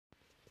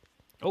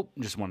Oh,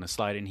 just want to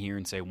slide in here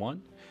and say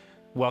one.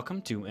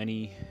 Welcome to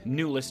any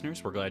new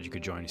listeners. We're glad you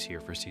could join us here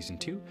for Season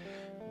 2.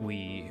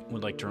 We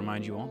would like to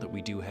remind you all that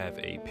we do have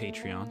a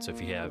Patreon, so if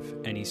you have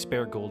any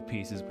spare gold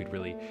pieces, we'd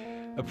really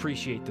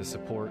appreciate the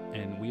support,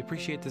 and we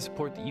appreciate the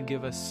support that you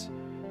give us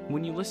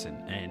when you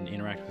listen and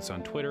interact with us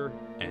on Twitter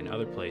and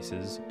other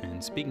places.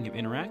 And speaking of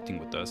interacting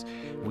with us,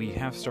 we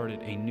have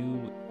started a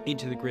new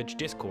Into the Gridge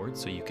Discord,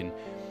 so you can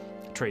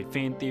trade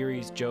fan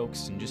theories,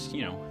 jokes, and just,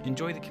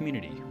 enjoy the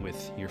community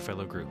with your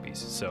fellow groupies.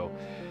 So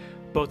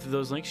both of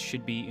those links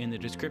should be in the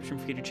description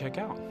for you to check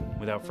out.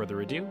 Without further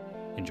ado,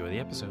 enjoy the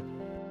episode.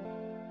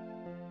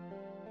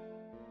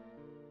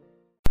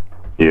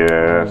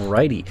 Yes.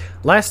 Alrighty.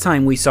 Last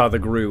time we saw the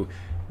Gru,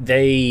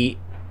 they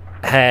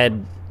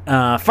had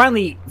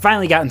finally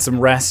gotten some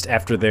rest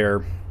after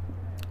their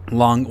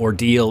long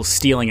ordeal,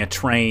 stealing a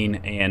train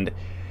and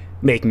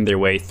making their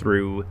way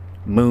through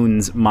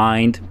Moon's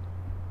mind.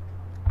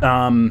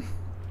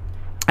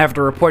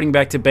 After reporting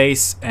back to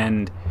base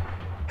and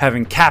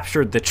having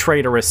captured the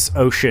traitorous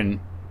Ocean,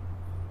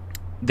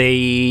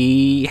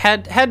 they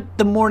had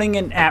the morning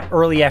and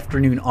early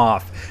afternoon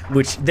off,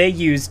 which they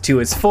used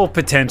to its full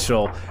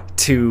potential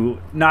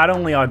to not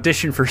only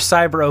audition for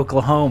Cyber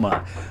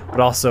Oklahoma, but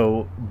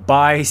also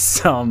buy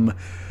some,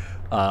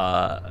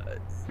 I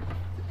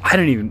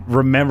don't even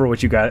remember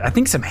what you got. I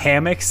think some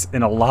hammocks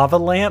and a lava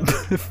lamp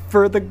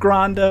for the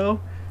Grondo.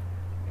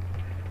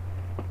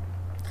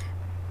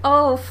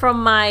 Oh,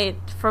 why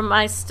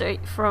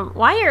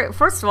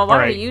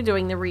are you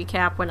doing the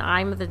recap when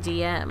I'm the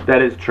DM?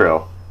 That is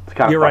true. It's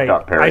kind of You're fucked right.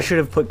 up, Perry. I should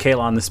have put Kayla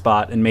on the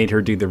spot and made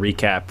her do the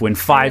recap when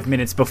 5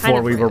 minutes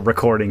before we were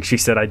recording, she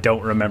said, I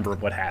don't remember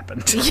what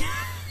happened.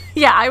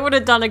 Yeah, I would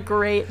have done a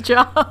great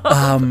job.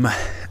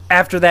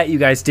 After that, you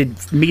guys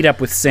did meet up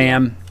with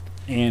Sam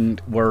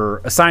and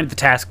were assigned the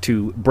task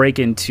to break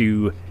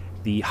into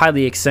the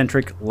highly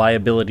eccentric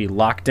liability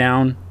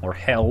lockdown, or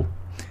hell,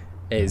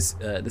 as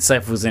the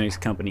Cypher Xenix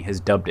company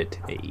has dubbed it,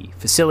 a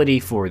facility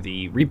for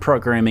the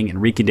reprogramming and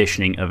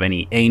reconditioning of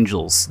any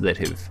angels that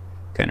have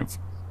kind of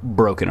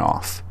broken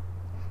off.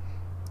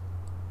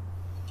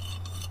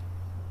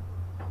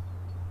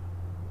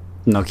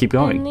 No, keep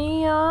going.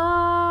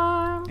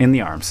 In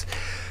the arms.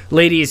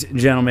 Ladies,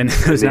 gentlemen,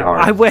 whoa. No,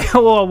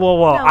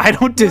 I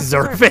don't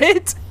deserve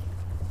it.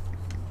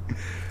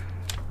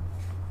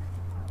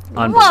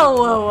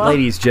 Whoa.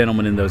 Ladies,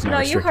 gentlemen, and those not No,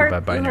 you restricted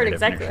heard- by you binary heard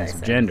exactly definitions what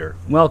of I said. gender,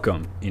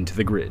 welcome into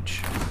the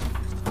Gridge.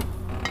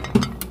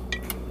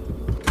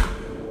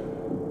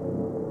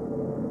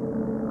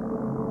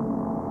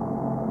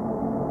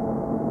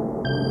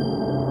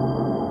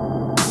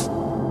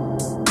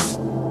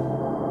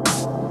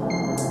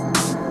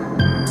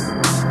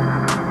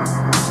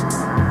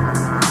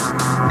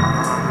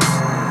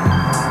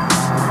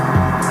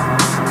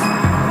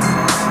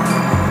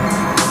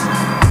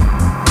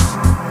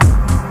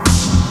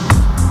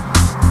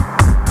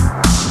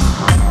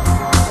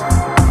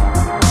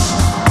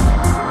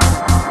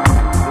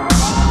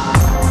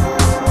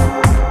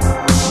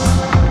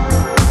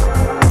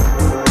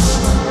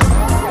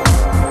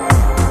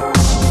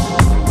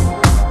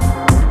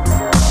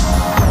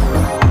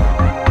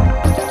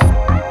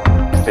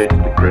 It's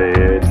the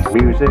Gridge.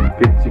 Music,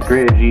 it's a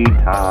Gridgy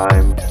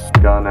time.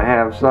 Gonna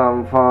have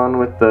some fun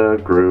with the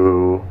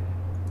Gru.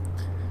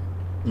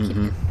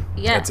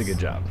 Yes. That's a good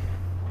job.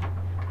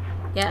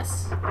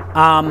 Yes.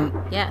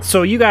 Yes.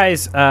 So you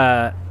guys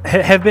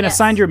have been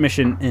assigned your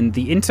mission, and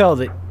the intel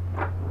that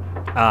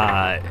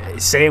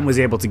Sam was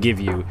able to give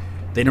you,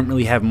 they don't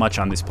really have much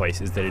on this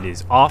place, is that it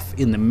is off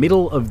in the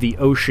middle of the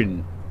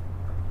ocean,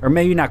 or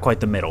maybe not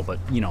quite the middle, but,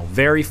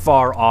 very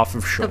far off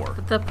of shore.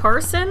 The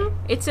person?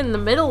 It's in the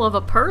middle of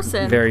a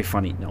person. Very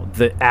funny. No,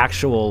 the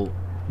actual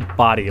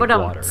body of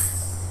water.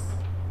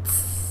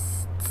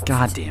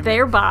 God damn it.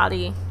 Their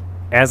body.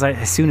 As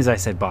soon as I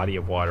said body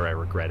of water, I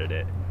regretted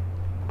it.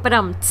 But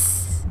I'm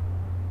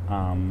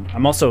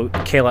also,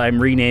 Kayla,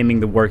 I'm renaming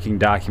the working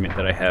document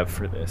that I have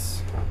for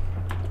this.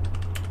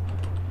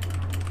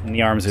 In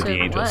the arms of the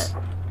angels.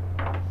 What?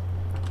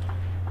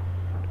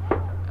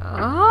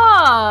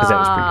 Ah. That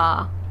was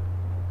pretty.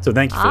 So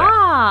thank you for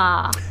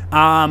that.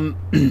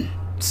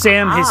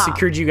 Sam has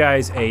secured you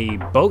guys a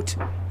boat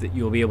that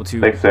you'll be able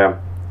to. Thanks,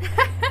 Sam.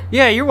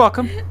 Yeah, you're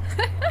welcome.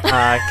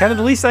 Kind of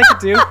the least I could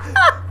do.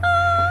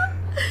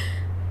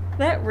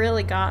 That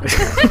really got me.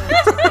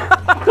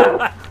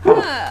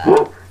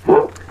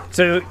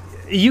 So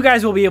you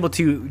guys will be able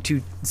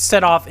to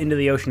set off into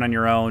the ocean on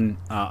your own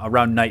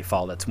around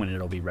nightfall. That's when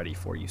it'll be ready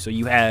for you. So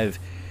you have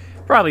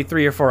probably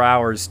 3 or 4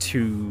 hours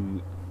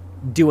to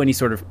do any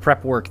sort of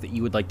prep work that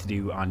you would like to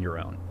do on your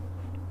own.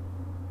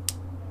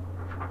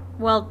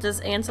 Well,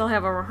 does Ansel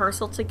have a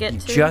rehearsal to get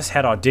to? Just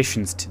had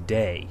auditions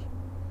today.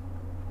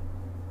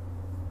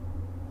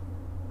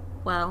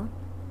 Well.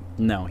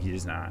 No, he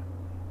does not.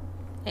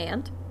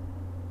 And?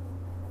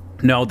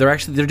 No, they're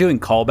doing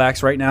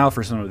callbacks right now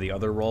for some of the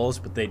other roles,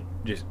 but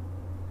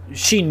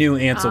she knew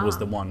Ansel was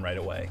the one right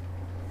away.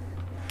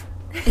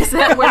 Is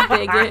that what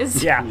Big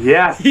is? Yeah.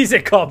 Yes. He's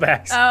at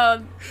callbacks.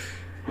 Oh,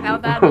 now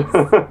that is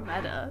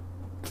meta.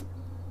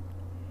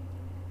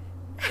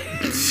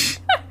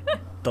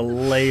 the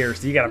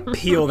layers. You gotta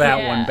peel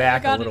that one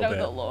back a little I bit.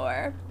 gotta know the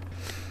lore.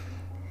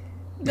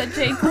 The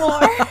Jake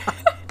lore.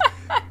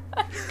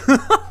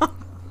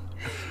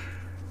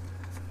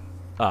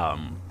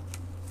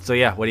 So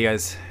yeah, what do you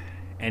guys?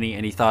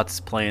 Any thoughts,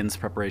 plans,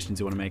 preparations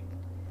you want to make?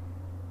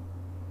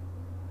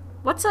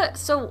 What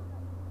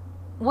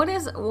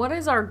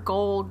is our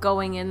goal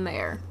going in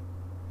there?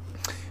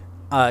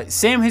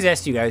 Sam has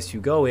asked you guys to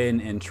go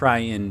in and try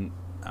and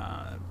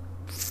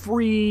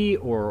free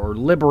or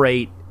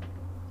liberate,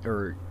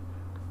 or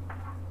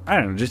I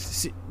don't know,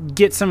 just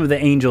get some of the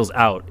angels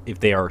out if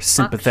they are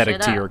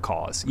sympathetic to your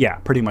cause. Yeah,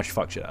 pretty much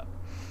fuck shit up.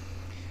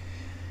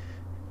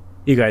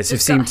 You guys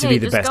have seemed to be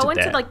the best at that. Just go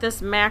into like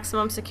this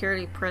maximum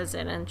security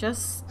prison and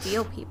just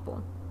steal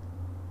people.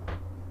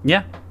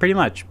 Yeah, pretty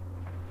much.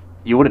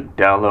 You wouldn't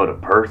download a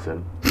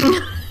person.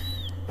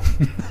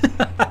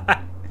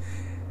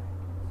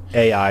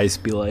 AIs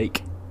be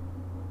like.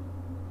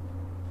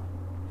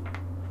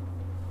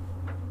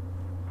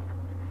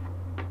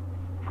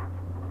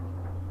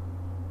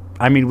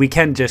 I mean, we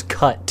can just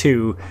cut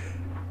to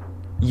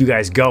you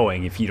guys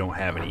going if you don't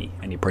have any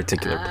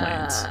particular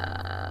plans.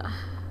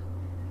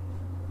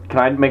 Can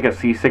I make a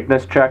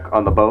seasickness check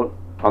on the boat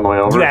on the way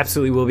over? You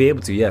absolutely will be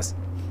able to, yes.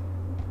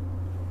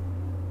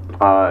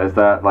 Is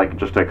that like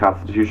just a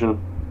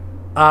constitution?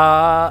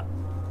 Are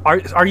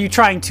you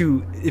trying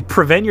to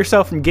prevent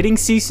yourself from getting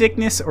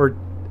seasickness, or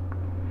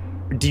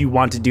do you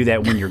want to do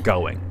that when you're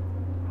going?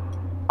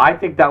 I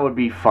think that would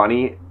be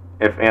funny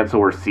if Ansel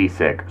were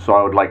seasick, so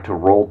I would like to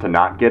roll to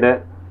not get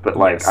it, but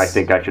Yes. I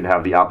think I should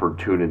have the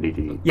opportunity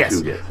to get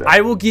sick.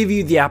 I will give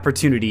you the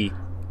opportunity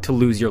to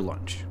lose your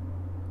lunch.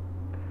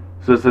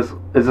 So is this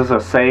a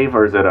save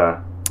or is it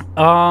a?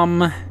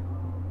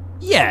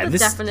 Yeah, The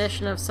this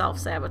definition of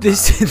self-sabotage.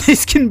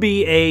 this can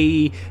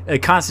be a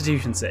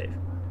Constitution save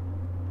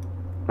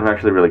I'm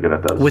actually really good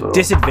at those. with so.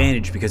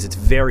 disadvantage because it's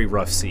very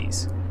rough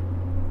seas.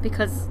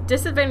 Because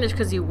disadvantage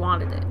because you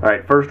wanted it. All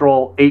right, first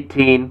roll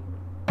 18.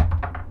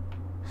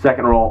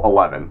 Second roll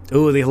 11.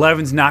 Ooh, the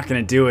 11's not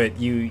going to do it.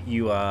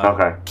 You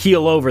Okay.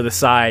 keel over the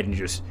side and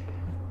just.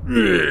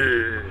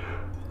 Ew.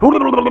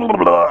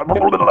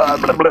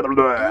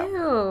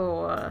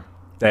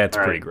 That's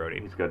All pretty right,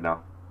 grody. He's good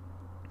now.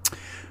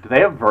 Do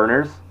they have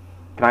Verners?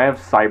 Can I have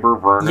cyber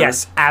Verners?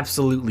 Yes,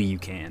 absolutely you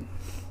can.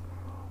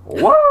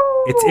 Whoa!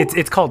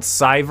 It's called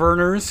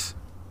Cyverners.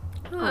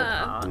 Oh,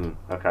 God.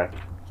 Okay.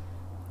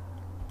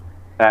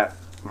 At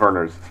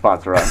Verners,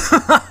 sponsor us.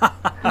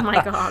 Oh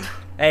my God.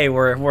 Hey,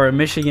 we're a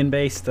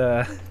Michigan-based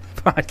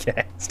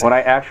podcast. When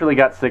I actually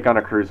got sick on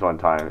a cruise one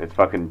time, it's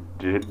fucking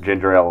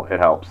ginger ale. It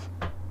helps.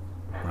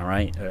 All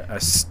right, a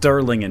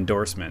sterling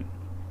endorsement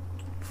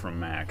from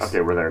Max.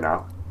 Okay, we're there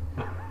now.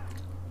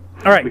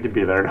 All right. We can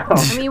be there now.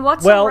 I mean,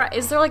 Well-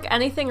 is there like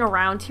anything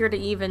around here to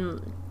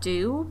even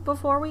do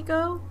before we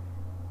go?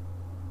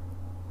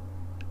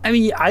 I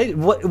mean,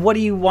 what do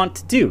you want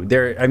to do?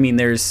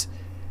 There's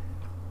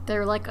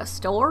They're like a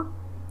store?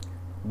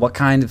 what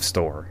kind of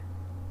store?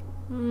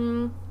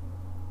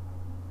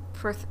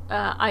 For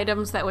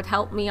items that would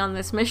help me on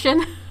this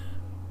mission.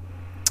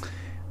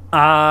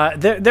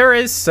 There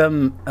is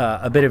some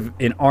a bit of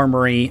an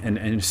armory and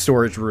a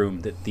storage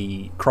room that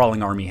the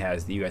crawling army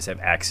has that you guys have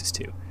access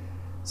to.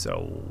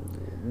 So,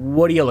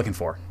 what are you looking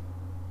for?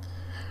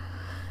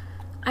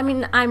 I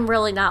mean, I'm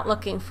really not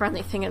looking for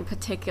anything in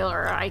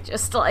particular. I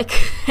just like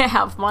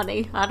have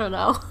money. I don't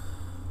know.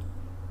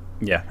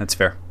 Yeah, that's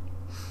fair.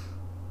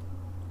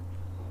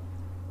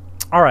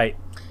 All right.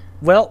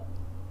 Well,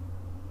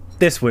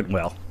 this went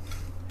well.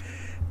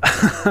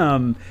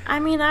 I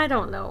mean, I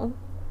don't know.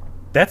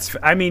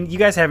 You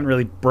guys haven't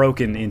really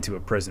broken into a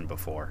prison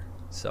before,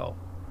 so.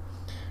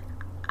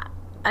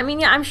 I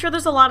mean, yeah, I'm sure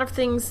there's a lot of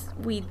things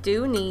we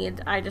do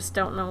need. I just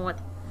don't know what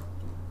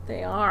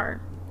they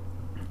are.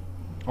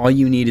 All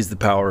you need is the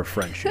power of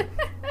friendship.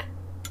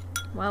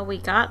 Well, we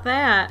got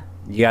that.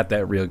 You got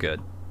that real good.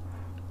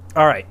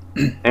 All right.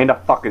 And a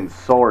fucking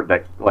sword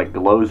that like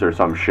glows or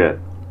some shit.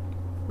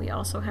 We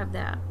also have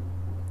that.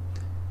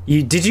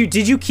 Did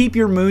you keep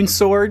your moon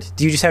sword?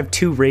 Do you just have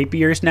 2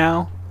 rapiers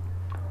now?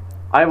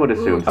 I would Ooh,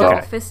 assume so.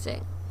 double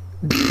fisting.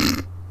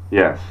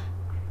 Yes.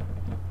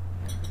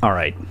 All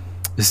right.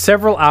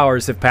 Several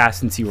hours have passed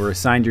since you were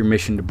assigned your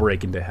mission to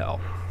break into hell.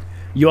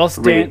 You all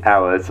 3 stand.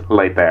 hours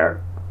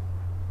later.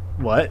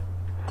 What?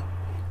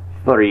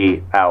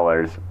 3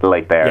 hours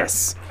later.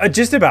 Yes,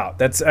 just about.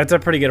 That's a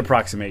pretty good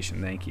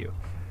approximation. Thank you.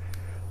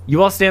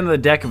 You all stand on the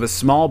deck of a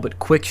small but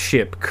quick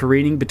ship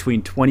careening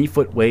between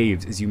 20-foot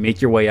waves as you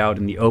make your way out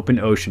in the open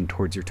ocean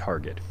towards your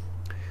target.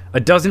 A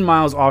dozen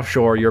miles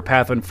offshore, your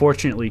path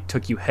unfortunately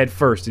took you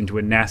headfirst into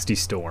a nasty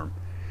storm.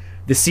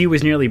 The sea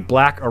was nearly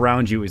black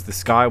around you as the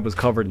sky was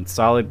covered in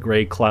solid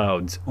gray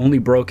clouds, only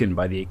broken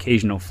by the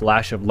occasional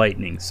flash of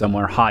lightning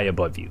somewhere high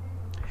above you.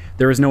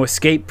 There is no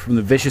escape from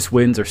the vicious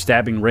winds or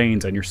stabbing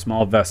rains on your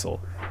small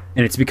vessel,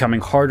 and it's becoming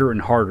harder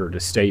and harder to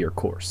stay your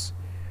course.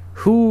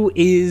 Who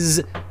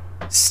is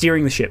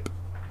steering the ship?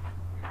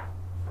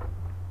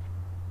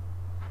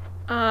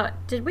 Are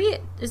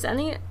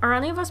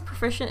any of us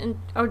proficient in?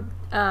 Oh,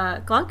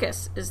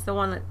 Glunkus is the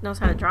one that knows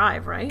how to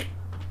drive, right?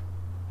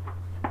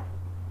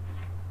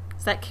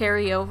 Does that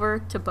carry over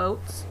to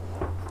boats?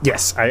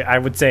 Yes, I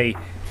would say.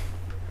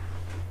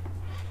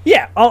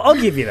 Yeah, I'll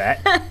give you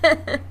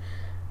that.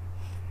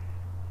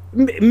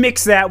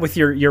 Mix that with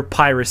your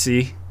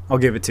piracy. I'll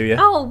give it to you.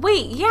 Oh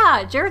wait,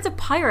 yeah, Jared's a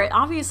pirate.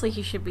 Obviously,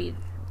 he should be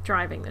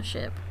driving the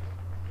ship.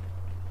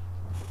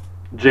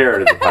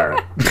 Jared is a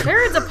pirate.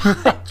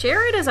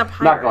 Jared is a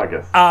pirate. Not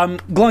Glunkus.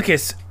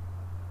 Glunkus,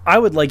 I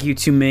would like you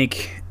to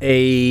make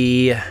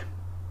a.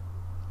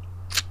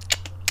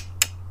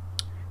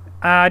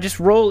 Just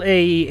roll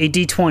a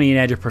d20 and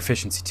add your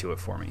proficiency to it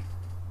for me.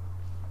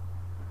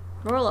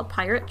 Roll a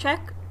pirate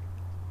check.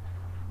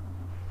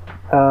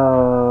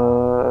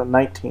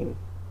 19.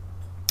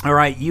 All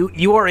right,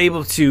 you are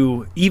able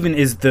to, even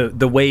as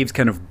the waves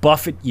kind of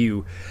buffet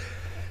you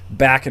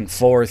back and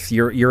forth,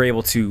 you're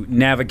able to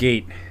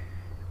navigate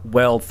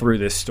well through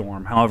this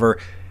storm. However,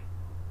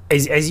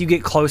 as you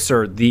get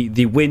closer,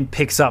 the wind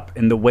picks up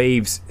and the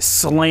waves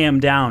slam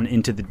down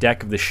into the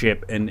deck of the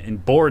ship,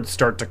 and boards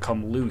start to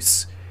come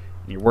loose.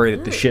 And you're worried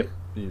that the ship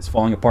is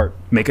falling apart.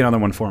 Make another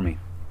one for me.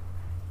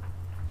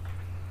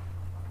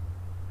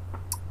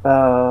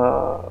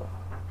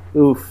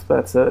 Oof,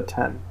 that's a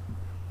 10.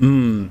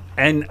 And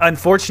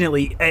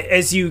unfortunately,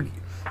 as you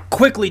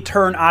quickly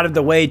turn out of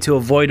the way to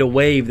avoid a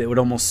wave that would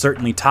almost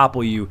certainly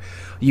topple you,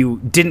 you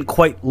didn't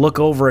quite look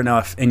over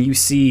enough, and you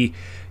see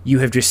you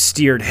have just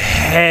steered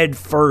head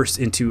first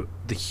into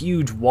the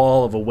huge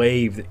wall of a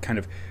wave that kind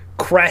of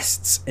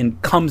crests and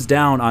comes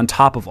down on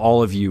top of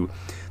all of you.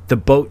 The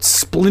boat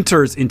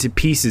splinters into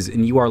pieces,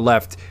 and you are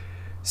left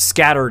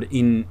scattered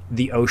in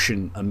the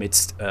ocean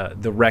amidst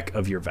the wreck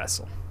of your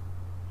vessel.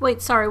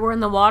 Wait, sorry, we're in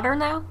the water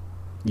now?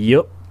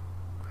 Yep.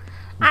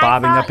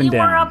 Bobbing up and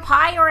down. I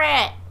thought you were a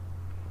pirate.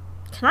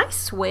 Can I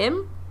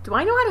swim? Do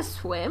I know how to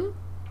swim?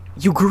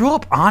 You grew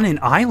up on an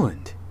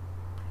island.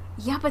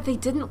 Yeah, but they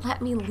didn't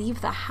let me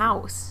leave the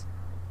house.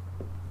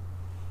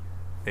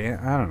 Yeah,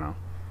 I don't know.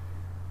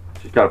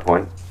 She's got a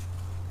point.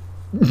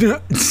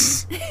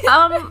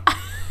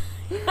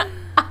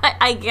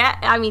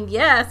 I mean,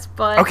 yes,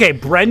 but... Okay,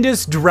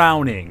 Brenda's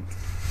drowning.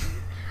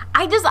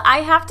 I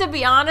have to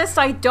be honest,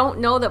 I don't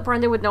know that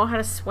Brenda would know how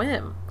to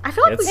swim. I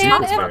feel like we It's-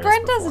 talked And Sounds about if this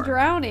Brenda's before.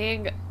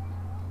 drowning.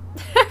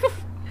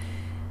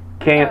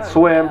 Can't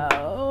swim.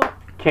 No.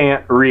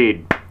 Can't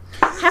read.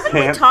 Haven't we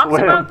Can't talked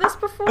swim. about this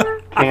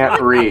before?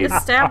 Can't We read.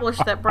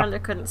 established that Brenda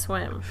couldn't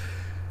swim.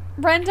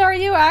 Brenda, are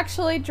you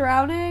actually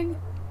drowning?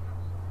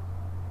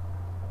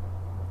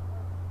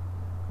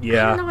 I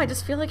Yeah. don't know, I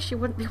just feel like she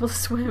wouldn't be able to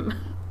swim.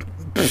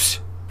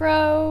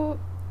 Bro,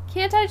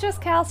 can't I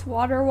just cast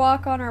water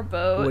walk on our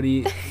boat? What do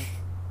you?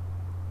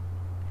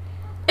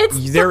 There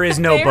There is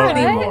no there boat.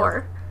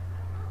 anymore.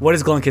 What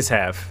does Glunkus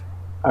have?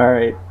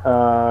 Alright,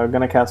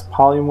 gonna cast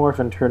polymorph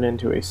and turn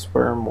into a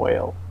sperm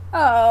whale.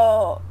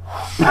 Oh.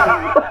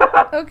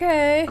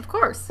 Okay. Of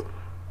course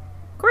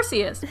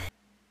he is.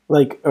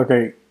 Like,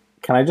 okay,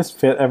 can I just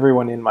fit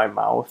everyone in my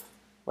mouth?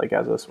 Like,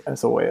 as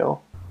a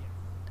whale?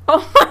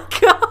 Oh my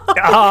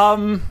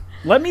god!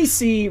 Let me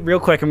see real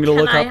quick. I'm gonna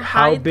Can look I up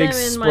how hide big them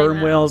in my sperm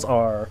mouth? whales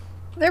are.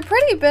 They're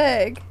pretty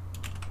big.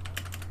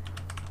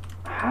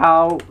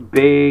 How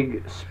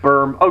big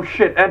sperm? Oh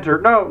shit!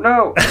 Enter. No,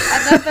 no.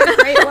 Another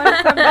great one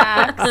from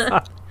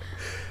Max.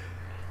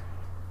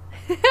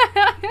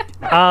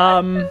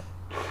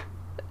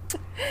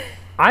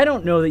 I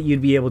don't know that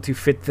you'd be able to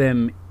fit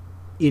them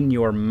in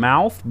your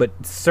mouth,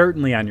 but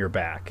certainly on your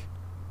back.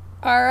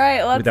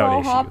 Alright, let's Without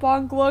all issue. hop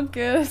on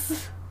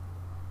Glunkus.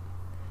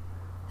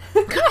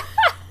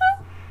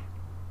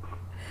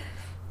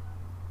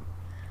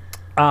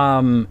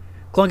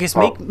 Glunkus,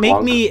 Oh,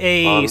 make me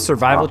a Glunk.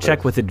 survival Okay.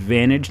 check with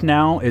advantage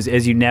now,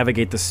 as you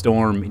navigate the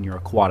storm in your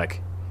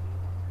aquatic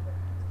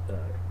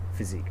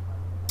physique.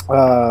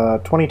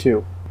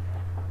 22.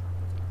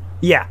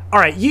 Yeah. All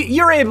right.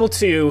 You're able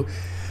to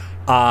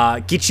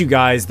get you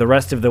guys the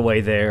rest of the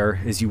way there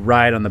as you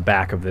ride on the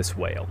back of this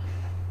whale.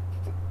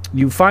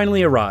 You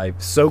finally arrive,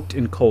 soaked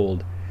and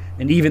cold,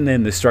 and even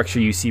then the structure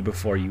you see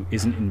before you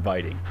isn't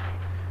inviting.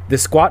 The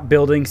squat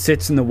building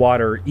sits in the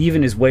water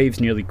even as waves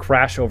nearly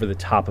crash over the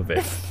top of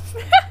it.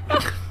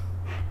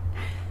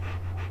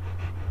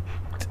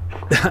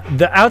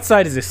 The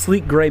outside is a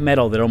sleek gray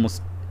metal that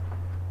almost...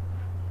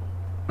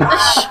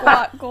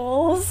 Squat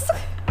goals.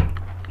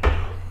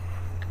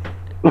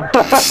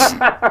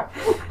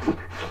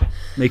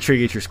 Make sure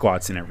you get your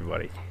squats in,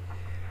 everybody.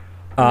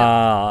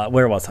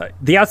 Where was I?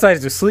 The outside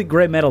is a sleek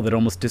gray metal that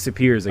almost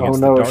disappears Oh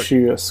against no, the dark...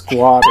 she a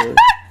squatter.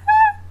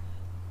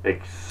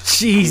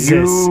 Jesus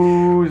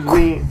Excuse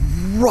me.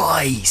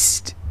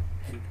 Christ!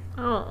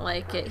 I don't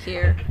like it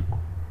here.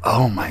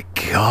 Oh my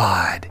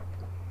god.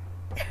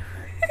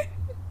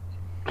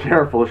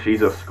 Careful,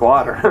 she's a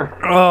squatter.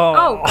 Oh,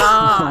 Oh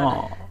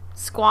god.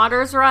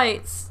 Squatters'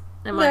 rights.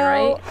 Am I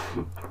right?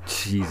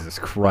 Jesus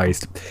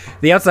Christ.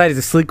 The outside is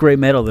a sleek gray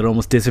metal that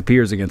almost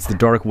disappears against the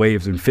dark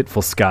waves and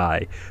fitful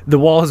sky. The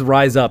walls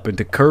rise up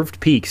into curved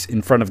peaks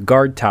in front of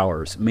guard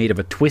towers made of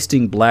a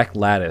twisting black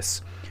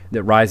lattice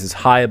that rises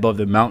high above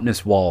the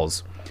mountainous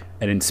walls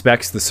and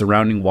inspects the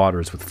surrounding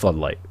waters with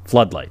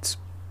floodlights.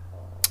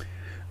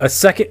 A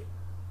second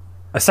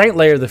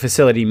layer of the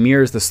facility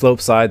mirrors the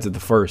slope sides of the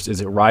first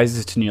as it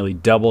rises to nearly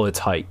double its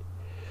height,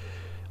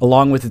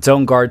 along with its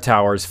own guard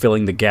towers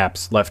filling the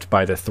gaps left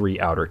by the 3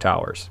 outer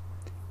towers.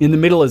 In the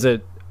middle is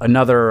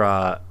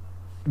another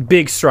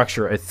big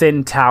structure, a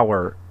thin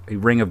tower, a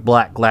ring of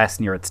black glass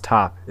near its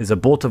top. As a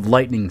bolt of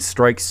lightning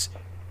strikes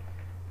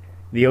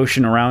the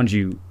ocean around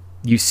you,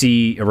 you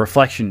see a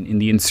reflection in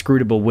the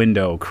inscrutable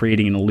window,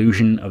 creating an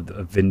illusion of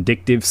a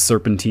vindictive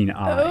serpentine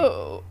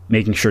eye,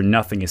 making sure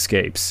nothing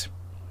escapes.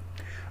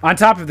 On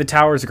top of the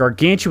tower is a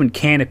gargantuan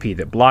canopy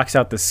that blocks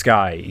out the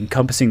sky,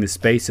 encompassing the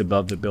space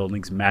above the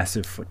building's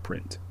massive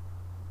footprint.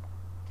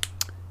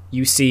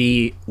 You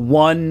see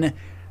one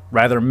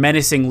rather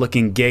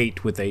menacing-looking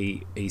gate with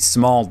a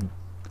small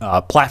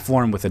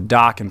platform with a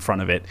dock in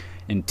front of it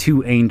and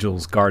 2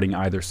 angels guarding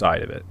either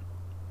side of it.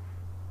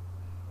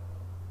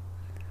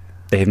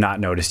 They have not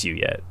noticed you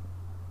yet.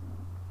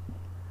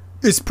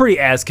 It's pretty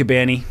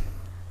Azkaban-y,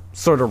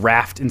 sort of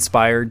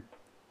raft-inspired.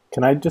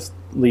 Can I just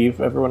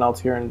leave everyone else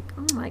here and...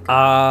 Oh my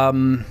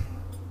god.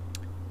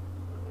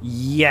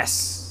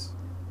 Yes.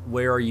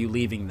 Where are you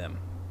leaving them?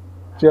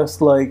 Just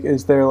like,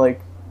 is there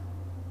like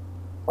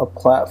a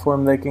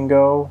platform they can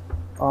go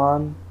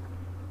on?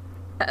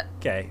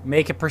 Okay,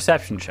 make a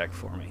perception check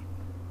for me.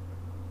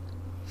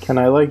 Can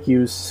I like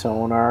use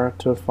sonar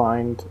to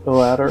find a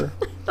ladder?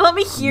 Let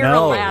me hear a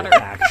ladder.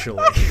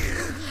 Actually.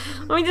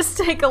 Let me just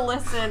take a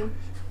listen.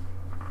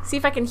 See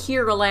if I can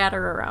hear a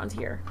ladder around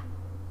here.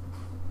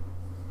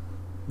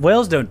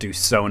 Whales don't do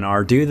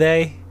sonar, do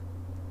they?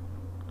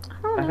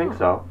 I think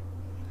so.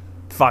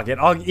 Fuck it.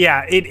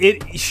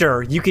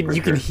 Sure. You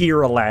can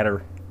hear a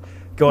ladder.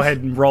 Go ahead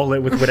and roll it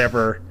with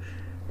whatever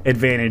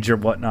advantage or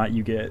whatnot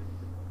you get.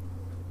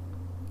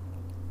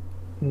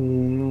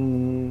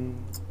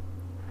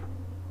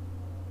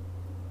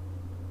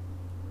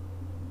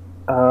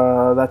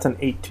 That's an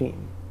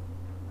 18.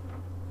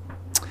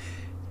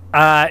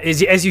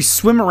 As you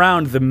swim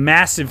around the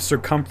massive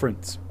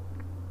circumference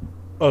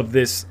of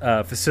this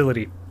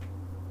facility,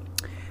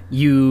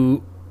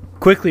 you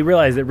quickly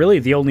realize that really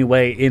the only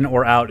way in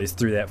or out is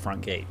through that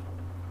front gate.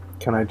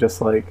 Can I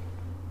just like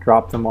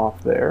drop them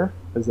off there?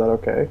 Is that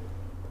okay?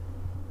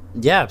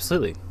 Yeah,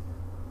 absolutely.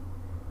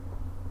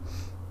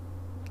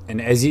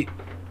 And as you...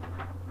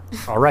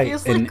 All right.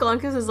 Feels like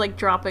Glunkus is like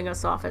dropping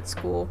us off at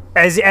school.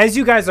 As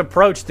you guys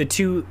approach, the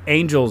 2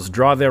 angels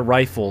draw their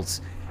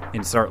rifles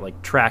and start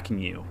like tracking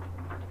you.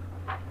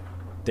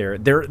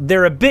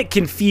 They're a bit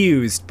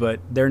confused, but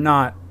they're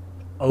not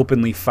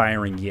openly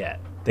firing yet.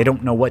 They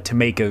don't know what to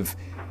make of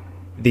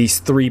these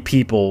 3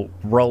 people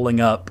rolling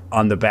up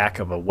on the back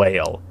of a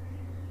whale.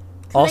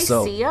 Can they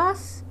see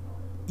us?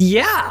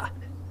 Yeah.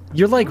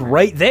 You're like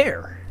right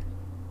there.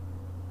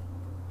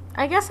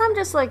 I guess I'm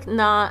just like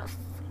not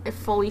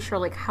fully sure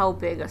like how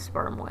big a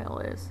sperm whale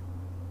is.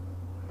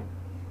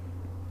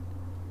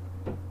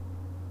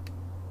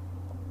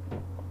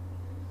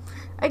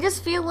 I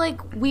just feel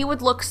like we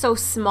would look so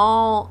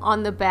small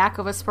on the back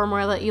of a sperm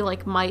whale that you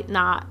like might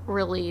not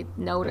really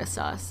notice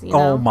us, you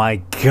know? Oh my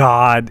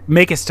god.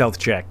 Make a stealth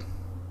check.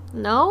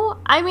 No?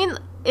 I mean,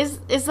 is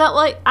that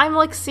like, I'm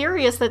like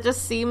serious, that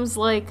just seems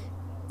like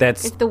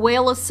That's if the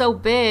whale is so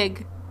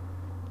big.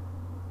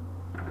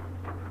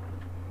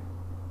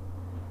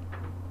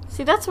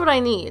 See, that's what I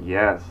need.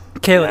 Yes.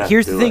 Kayla, Yes,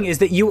 here's the do thing it. is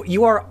that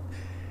you are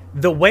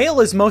the whale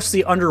is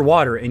mostly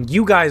underwater and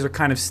you guys are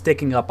kind of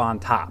sticking up on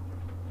top.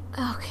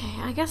 Okay,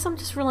 I guess I'm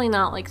just really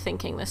not like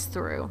thinking this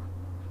through.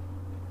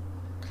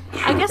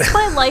 I guess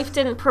my life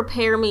didn't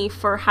prepare me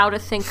for how to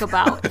think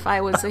about if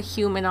I was a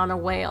human on a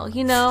whale,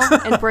 you know,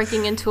 and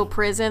breaking into a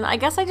prison. I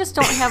guess I just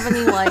don't have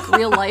any like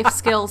real life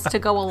skills to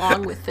go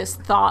along with this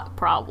thought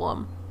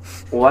problem.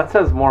 Well, that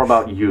says more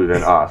about you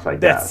than us, I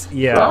guess.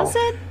 Yeah. Does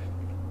it?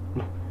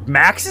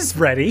 Max is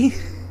ready.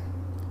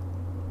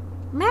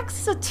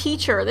 Max is a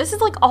teacher. This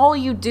is like all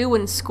you do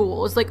in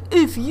school. It's like,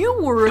 if you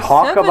were a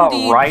Talk about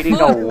riding a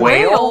 70-foot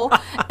whale?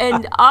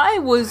 and I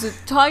was a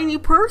tiny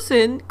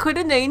person, could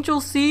an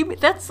angel see me?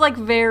 That's like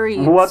very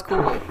What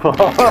school. the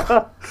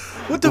fuck?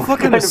 What the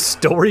fuck kind of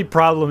story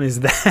problem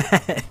is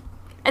that?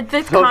 At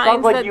the So it kinds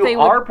sounds like that you they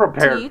are would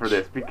prepared teach. for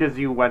this because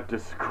you went to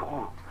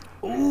school.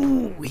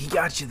 Ooh, he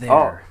got you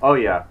there. Oh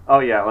yeah.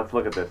 Let's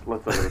look at this.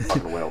 Let's look at this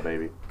fucking whale,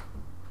 baby.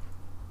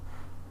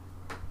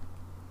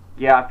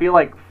 Yeah, I feel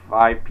like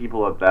 5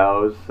 people of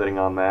those sitting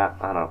on that.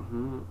 I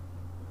don't.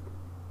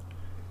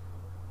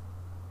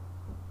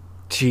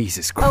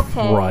 Jesus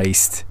Okay.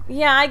 Christ.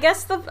 Yeah, I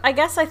guess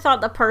I thought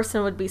the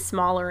person would be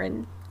smaller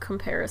in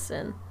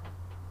comparison.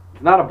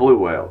 It's not a blue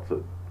whale.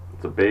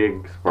 It's a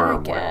big I sperm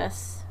whale.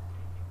 guess.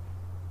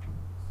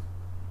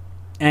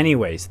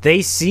 Anyways,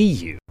 they see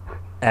you.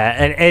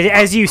 And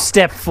as you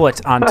step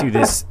foot onto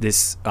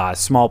this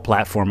small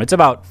platform, it's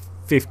about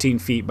 15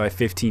 feet by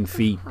 15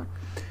 feet.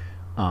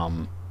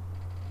 And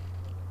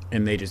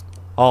they just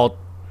all,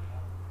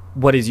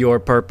 what is your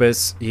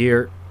purpose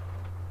here?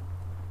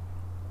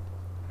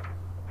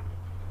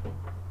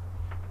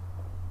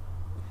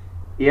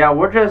 Yeah,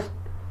 we're just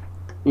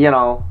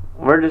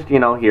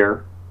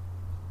here.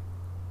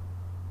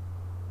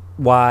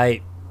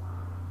 Why?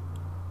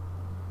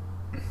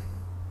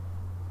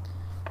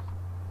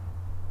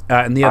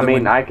 And the other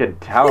one, I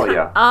could tell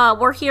you.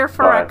 We're here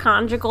for a But-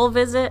 conjugal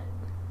visit.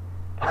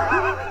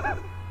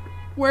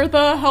 We're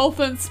the health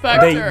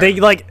inspector.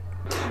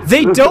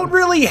 they don't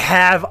really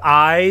have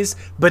eyes,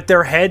 but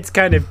their heads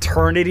kind of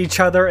turn at each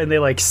other and they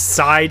like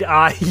side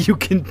eye, you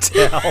can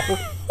tell.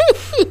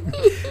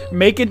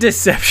 Make a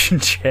deception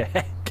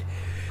check.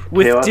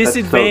 With Caleb, that's so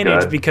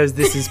disadvantage good. because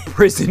this is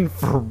prison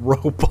for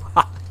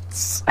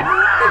robots.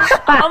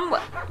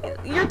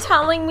 You're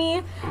telling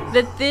me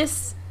that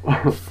this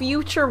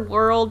future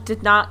world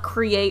did not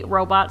create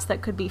robots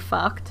that could be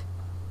fucked?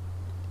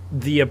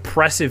 The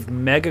oppressive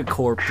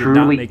megacorp did not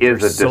Truly make their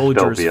is a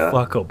soldiers dystopia.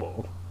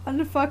 fuckable.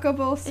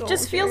 Unfuckable soldiers. It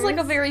just feels like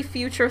a very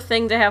future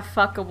thing to have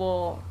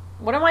fuckable.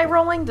 What am I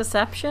rolling?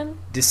 Deception?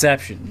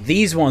 Deception.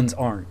 These ones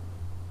aren't.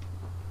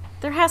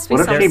 There has to be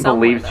What some if she somewhere,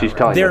 believes though, she's right?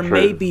 telling There the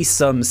may truth? be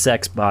some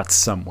sex bots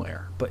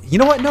somewhere, but you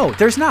know what? No,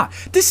 there's not.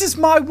 This is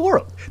my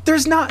world.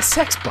 There's not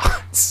sex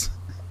bots.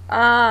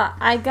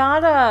 I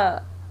got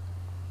a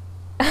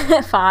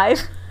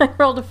 5. I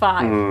rolled a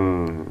 5.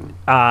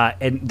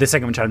 And the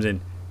second one chimes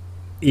in.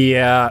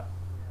 Yeah.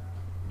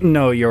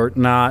 No, you're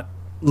not.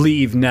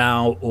 Leave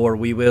now, or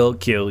we will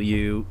kill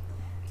you.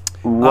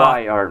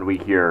 Why aren't we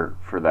here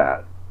for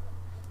that?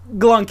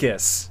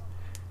 Glunkus,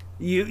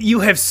 you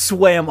have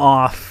swam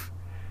off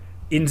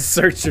in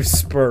search of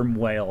sperm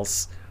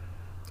whales.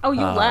 Oh,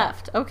 you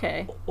left.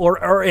 Okay.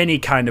 Or any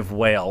kind of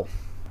whale.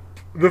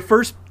 The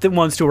first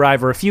ones to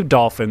arrive are a few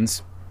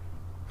dolphins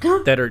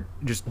that are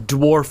just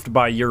dwarfed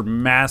by your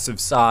massive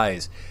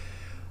size.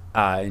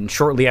 And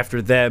shortly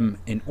after them,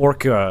 an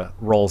orca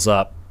rolls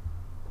up.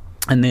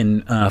 And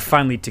then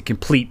finally, to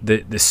complete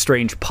the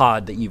strange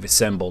pod that you've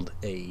assembled,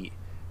 a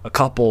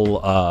couple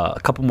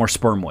more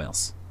sperm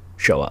whales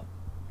show up.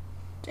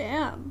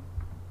 Damn.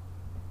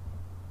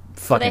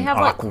 So Fucking they have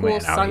like Aquaman cool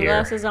out here.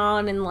 sunglasses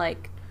on and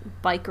like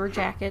biker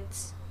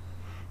jackets.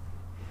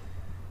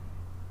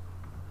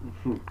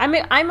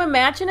 I'm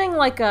imagining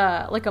like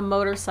a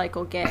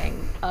motorcycle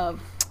gang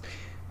of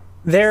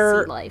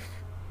They're sea life.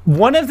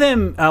 one of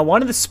them.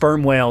 One of the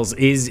sperm whales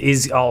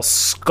is all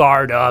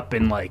scarred up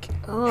and like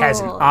has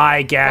an Oh,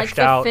 eye gashed like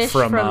the out fish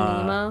from.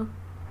 Nemo.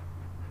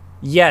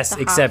 Yes, the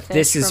hot except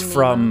this fish is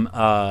from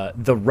from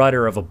the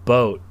rudder of a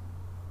boat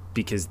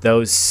because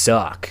those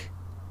suck.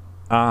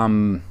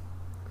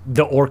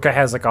 The orca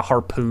has like a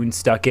harpoon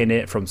stuck in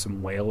it from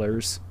some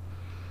whalers.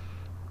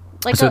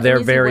 Like So they're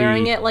is he very-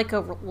 wearing it like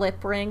a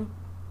lip ring.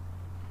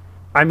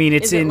 I mean,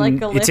 it's Is it in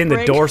like a it's lip in the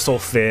ring? dorsal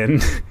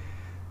fin.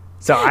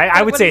 So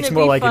I would say Wouldn't it's it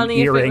more be like an funny if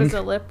it earring. was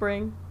a lip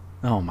ring.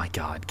 Oh my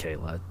god,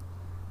 Kayla.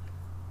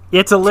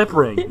 It's a lip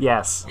ring.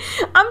 Yes,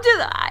 I'm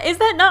just. Is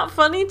that not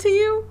funny to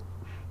you?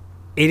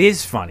 it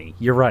is funny.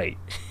 You're right.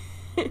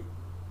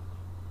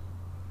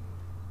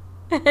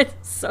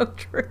 It's so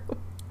true.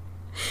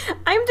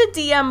 I'm the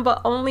DM,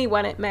 but only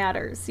when it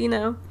matters, you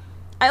know?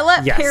 I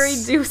let Yes. Perry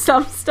do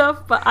some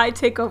stuff, but I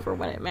take over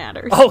when it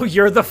matters. Oh,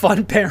 you're the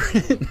fun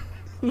parent.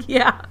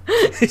 Yeah.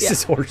 This Yeah.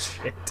 is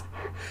horseshit.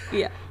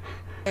 Yeah.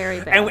 Very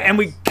bad. And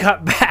we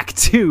cut back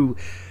to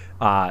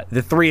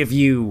the three of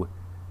you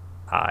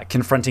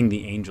confronting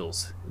the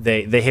angels.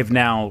 They have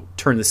now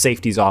turned the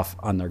safeties off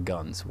on their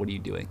guns. What are you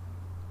doing?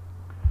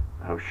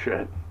 Oh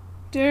shit.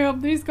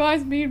 Damn, these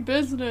guys mean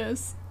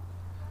business.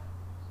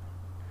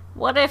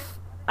 What if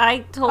I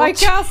told I you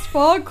cast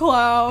Fog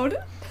Cloud.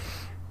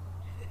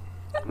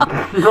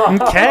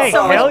 Okay,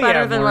 so much hell better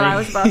yeah, than what I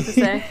was about to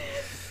say?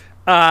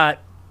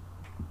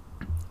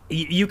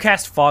 You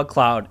cast fog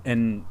cloud,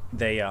 and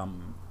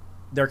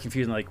they're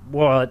confused. And like,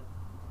 what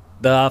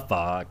the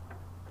fuck?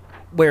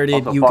 Where did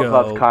Also, you Fog go?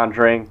 Cloud's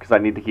conjuring because I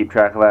need to keep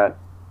track of that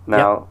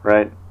now,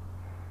 right?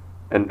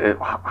 And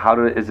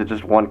is it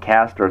just one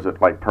cast or is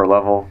it like per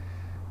level?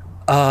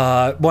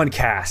 One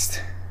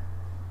cast.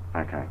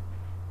 Okay.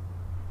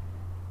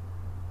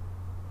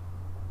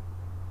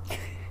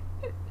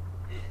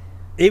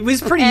 It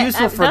was pretty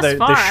useful for thus the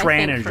far, I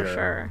think, Shrenager. for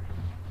sure.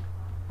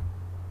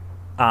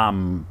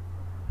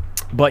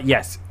 But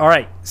yes, all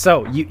right.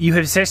 So you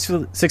have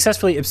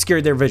successfully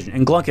obscured their vision.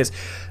 And Glunkus,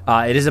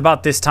 it is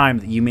about this time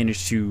that you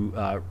managed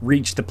to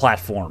reach the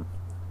platform,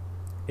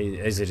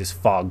 as it is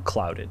fog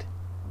clouded.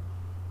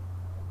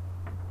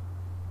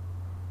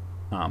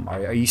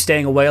 Are you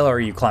staying a whale or are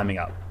you climbing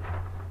up?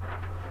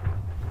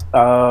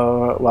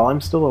 While I'm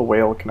still a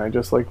whale, can I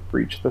just like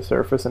breach the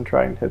surface and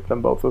try and hit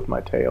them both with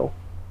my tail?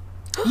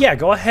 Yeah,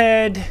 go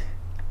ahead.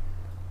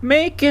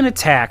 Make an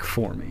attack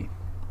for me.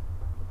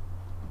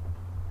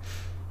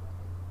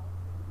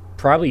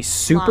 Probably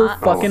super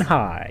Lots. fucking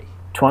high.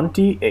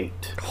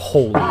 28.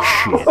 Holy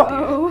shit.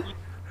 Oh.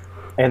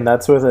 And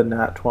that's with a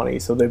nat 20,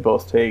 so they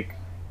both take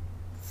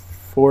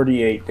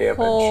 48 damage.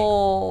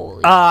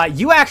 Holy.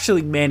 You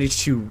actually manage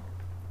to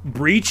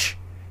breach,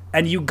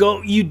 and you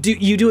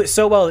do it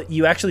so well that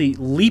you actually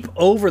leap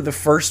over the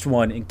first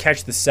one and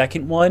catch the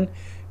second one.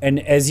 And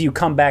as you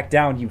come back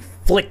down, you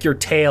flick your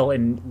tail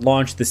and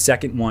launch the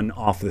second one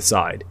off the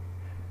side.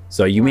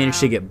 So you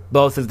managed to get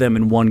both of them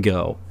in one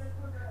go.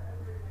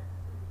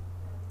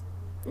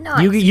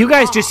 Nice. You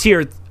guys just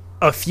hear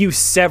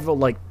several,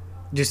 like,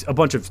 just a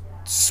bunch of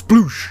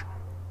sploosh,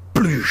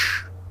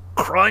 bloosh,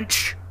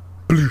 crunch,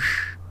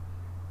 bloosh.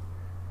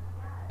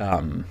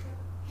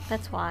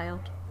 That's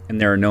wild.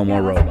 And there are no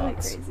more That's really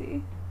robots.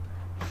 crazy.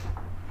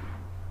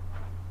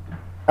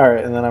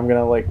 Alright, and then I'm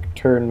gonna, like,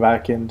 turn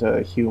back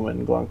into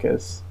human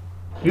Glunkus.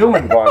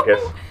 Human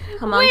Glunkus.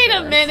 Come on. Wait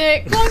a guys.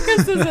 minute,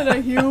 Glunkus isn't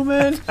a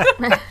human.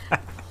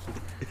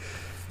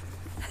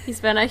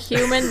 He's been a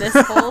human this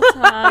whole I've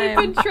time.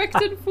 been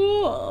tricked and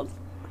fooled.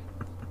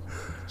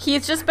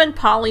 He's just been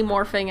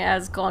polymorphing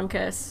as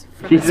Glunkus.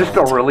 For He's this just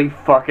whole a really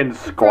fucking Bro,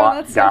 squat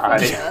that's so guy.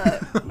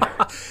 fucked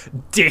up.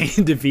 Danny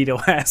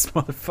DeVito ass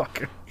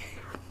motherfucker.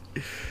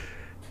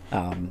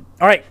 All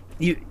right,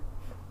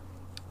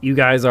 you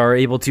guys are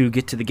able to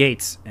get to the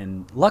gates,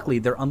 and luckily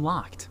they're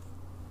unlocked.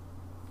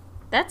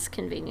 That's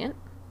convenient.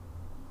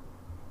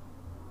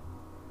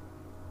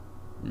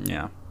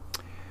 Yeah.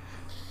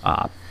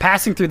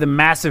 Passing through the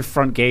massive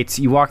front gates,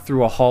 you walk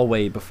through a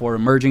hallway before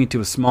emerging into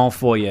a small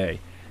foyer,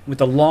 with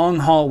a long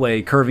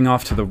hallway curving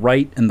off to the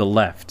right and the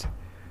left.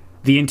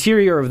 The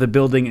interior of the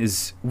building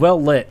is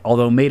well lit,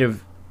 although made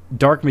of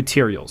dark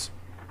materials.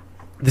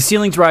 The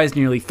ceilings rise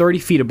nearly 30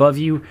 feet above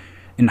you,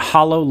 and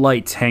hollow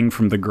lights hang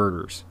from the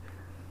girders.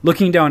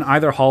 Looking down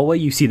either hallway,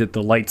 you see that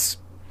the lights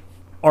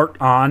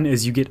aren't on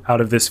as you get out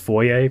of this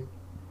foyer,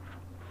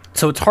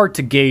 so it's hard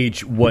to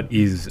gauge what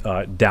is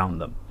down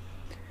them.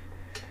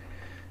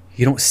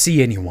 You don't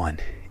see anyone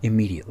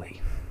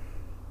immediately.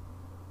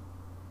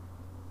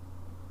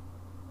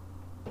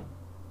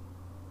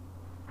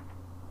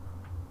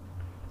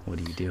 What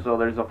do you do? So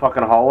there's a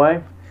fucking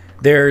hallway?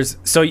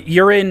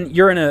 You're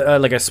in a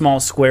like a small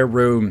square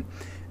room,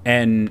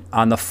 and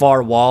on the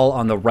far wall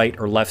on the right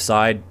or left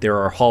side there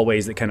are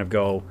hallways that kind of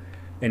go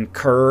and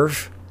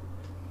curve.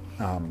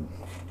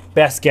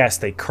 Best guess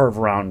they curve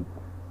around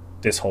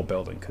this whole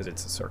building because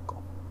it's a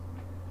circle.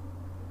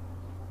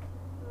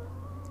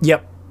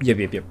 Yep.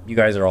 You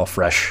guys are all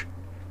fresh.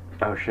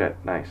 Oh shit,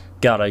 nice.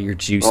 Got all your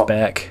juice Well-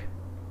 back.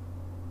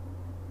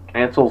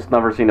 Ansel's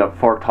never seen a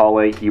forked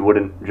hallway he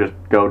wouldn't just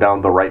go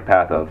down the right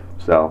path of,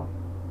 so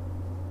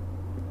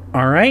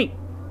All right.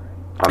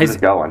 I'm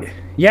just going.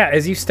 Yeah,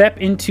 as you step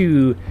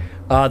into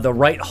the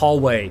right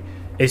hallway,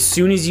 as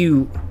soon as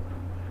you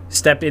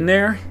step in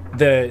there,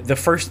 the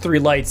first three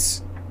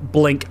lights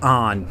blink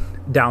on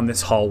down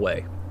this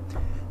hallway,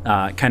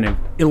 kind of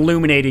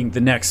illuminating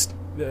the next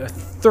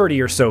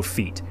 30 or so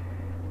feet.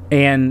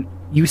 And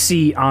you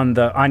see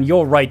on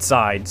your right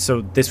side,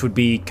 so this would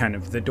be kind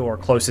of the door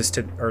closest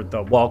to, or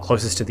the wall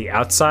closest to the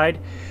outside,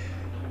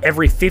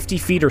 every 50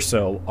 feet or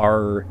so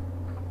are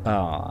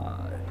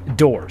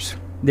doors.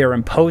 They're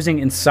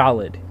imposing and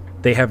solid.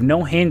 They have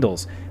no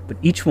handles, but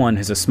each one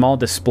has a small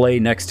display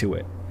next to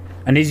it.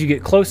 And as you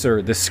get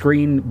closer, the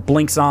screen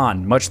blinks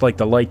on, much like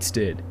the lights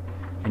did.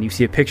 And you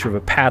see a picture of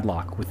a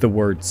padlock with the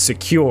word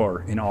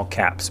 "secure" in all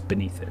caps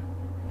beneath it.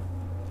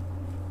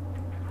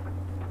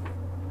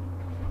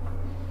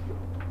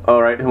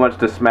 Alright, who wants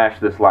to smash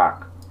this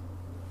lock?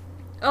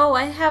 Oh,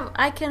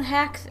 I can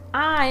hack.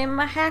 I am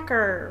a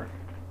hacker.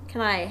 Can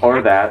I hack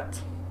Or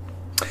that.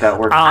 it? That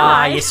works,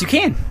 Yes, you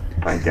can.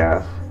 I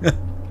guess.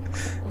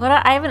 What?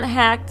 I haven't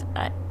hacked.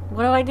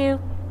 What do I do?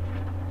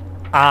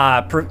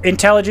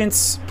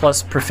 Intelligence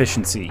plus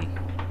proficiency.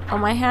 Oh,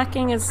 my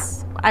hacking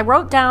is... I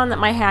wrote down that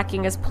my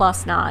hacking is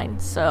 +9,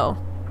 so...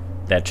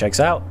 That checks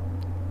out.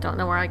 Don't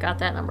know where I got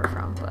that number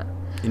from, but...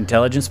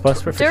 Intelligence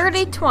plus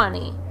proficiency. Dirty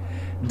 20.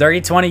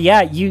 Dirty 20.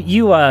 Yeah,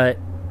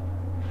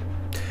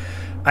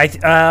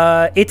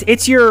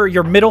 it's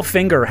your middle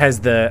finger has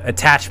the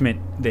attachment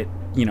that,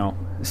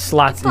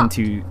 slots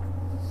into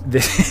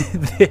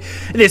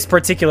this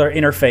particular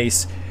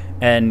interface,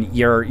 and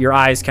your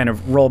eyes kind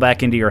of roll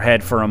back into your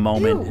head for a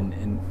moment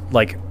and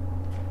like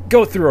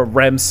go through a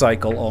REM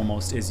cycle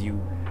almost as you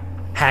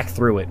hack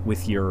through it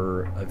with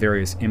your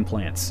various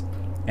implants,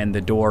 and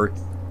the door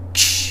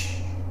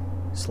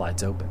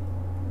slides open.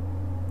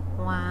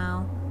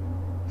 Wow.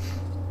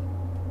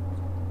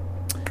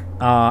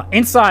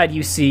 Inside,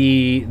 you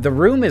see the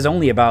room is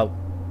only about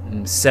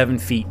 7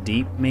 feet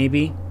deep,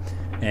 maybe,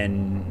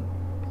 and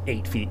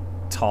 8 feet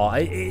tall.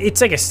 It's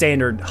like a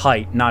standard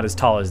height, not as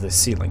tall as the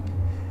ceiling.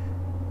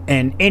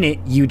 And in it,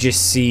 you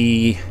just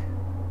see,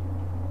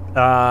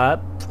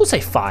 we'll say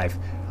 5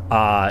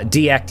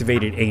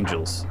 deactivated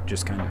angels,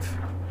 just kind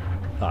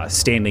of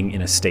standing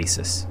in a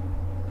stasis.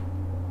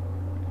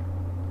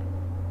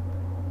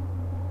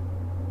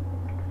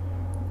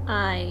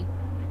 I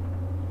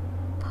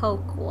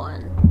poke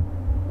one.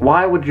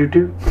 Why would you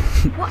do?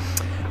 What?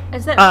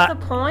 Is that the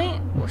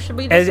point? Should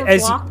we just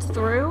have walked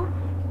through?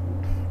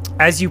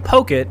 As you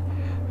poke it,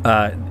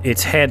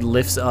 its head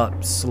lifts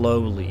up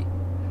slowly,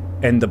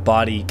 and the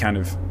body kind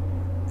of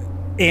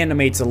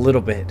animates a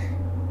little bit,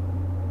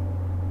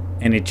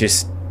 and it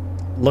just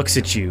looks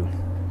at you,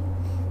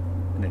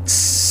 and it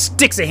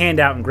sticks a hand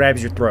out and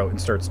grabs your throat and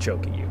starts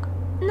choking you.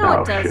 No,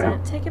 Oh, it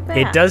doesn't. shit. Take it back.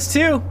 It does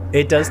too.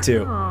 It does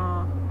too.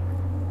 Aw.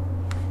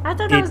 I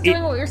thought I was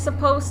doing what you're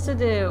supposed to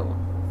do.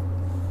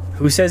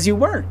 Who says you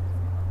weren't?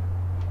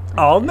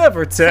 I'll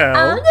never tell.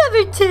 I'll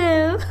never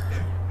tell.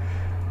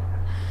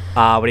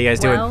 What are you guys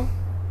doing? Well,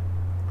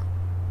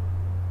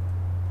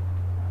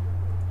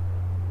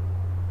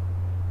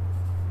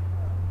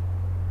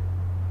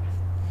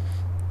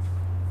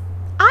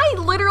 I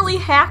literally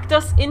hacked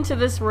us into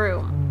this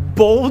room.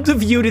 Bold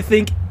of you to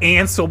think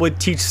Ansel would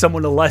teach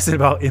someone a lesson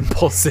about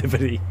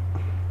impulsivity.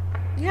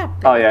 Yeah.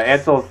 Oh yeah,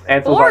 Ansel's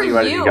Or already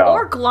ready to you, go.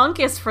 or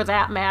Glunkus for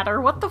that matter.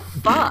 What the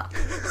fuck?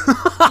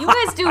 You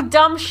guys do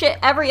dumb shit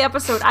every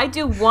episode. I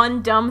do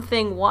one dumb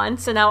thing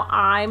once, and now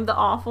I'm the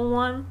awful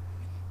one.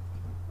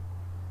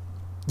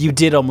 You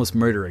did almost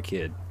murder a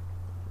kid.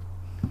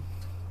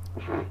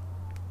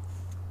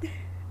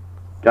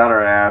 Got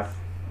her ass.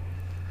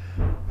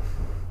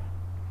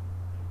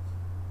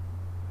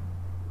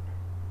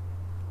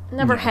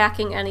 Never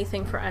hacking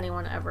anything for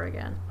anyone ever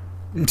again.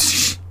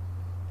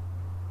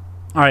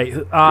 All right. To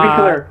be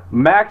clear,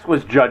 Max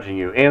was judging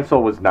you.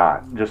 Ansel was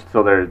not. Just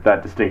so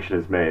that distinction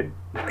is made.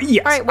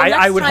 Yes, All right, well,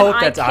 next I would time hope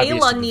that's obvious.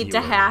 Kayla to the need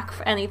to viewer. hack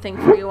anything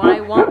for you. I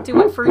won't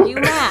do it for you,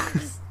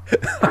 Max.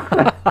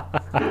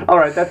 All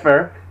right, that's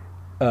fair.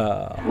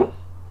 All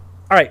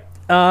right.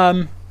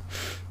 I'll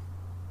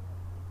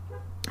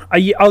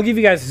give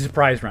you guys a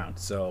surprise round.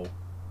 So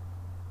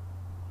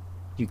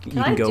you Can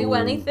can I go do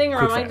anything, or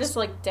quick am I fast. just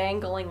like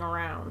dangling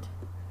around?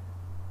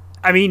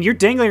 I mean, you're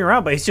dangling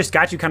around, but it's just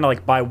got you kind of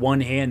like by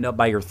one hand up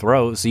by your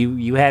throat, so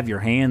you have your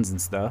hands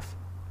and stuff.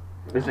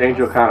 This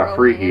angel kind of Throw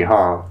freaky, hands.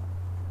 huh?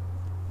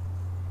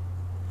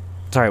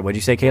 Sorry, what'd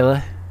you say,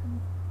 Kayla?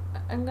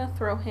 I'm gonna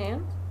throw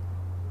hands.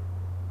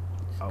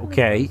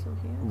 Okay, Throw some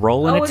hands.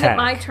 roll an Oh, is it attack.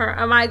 my turn?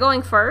 Am I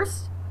going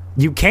first?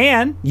 You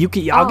can. You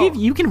can. Oh.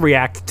 You can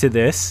react to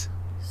this.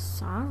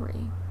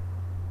 Sorry.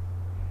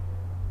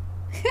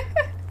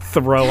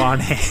 Throw on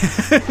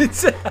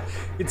hands.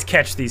 It's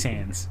catch these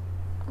hands.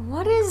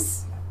 What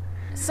is?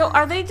 So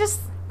are they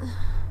just?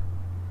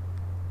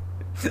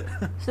 So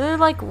they're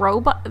like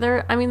robot.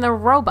 They're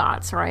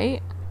robots,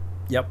 right?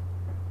 Yep.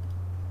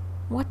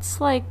 What's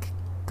like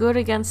good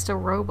against a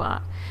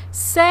robot?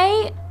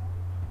 Say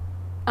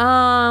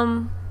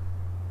I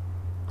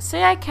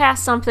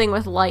cast something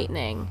with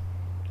lightning,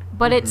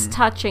 but it's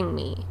touching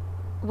me.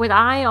 Would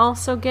I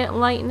also get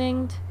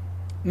lightninged?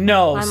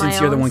 No, By my since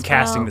you're the own one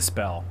casting spell? the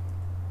spell.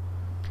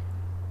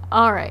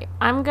 All right,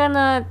 I'm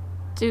gonna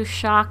do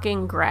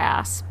shocking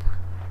grasp.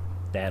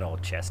 That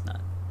old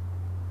chestnut.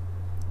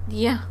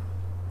 Yeah.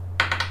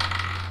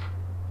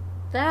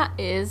 That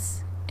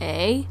is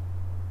a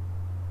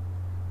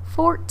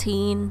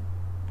 14.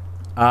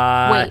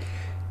 Wait.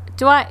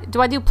 Do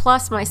I do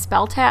plus my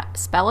spell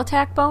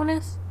attack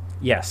bonus?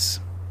 Yes.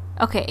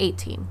 Okay,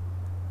 18.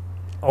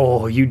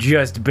 Oh, you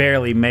just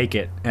barely make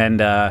it, and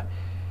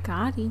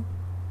Got him.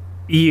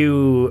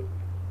 you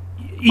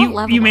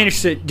level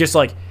manage to just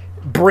like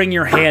bring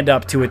your hand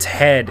up to its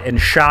head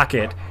and shock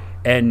it,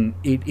 and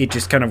it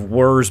just kind of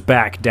whirs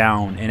back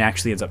down and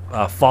actually ends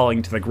up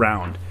falling to the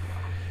ground.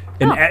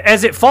 And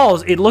as it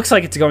falls, it looks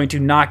like it's going to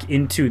knock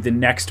into the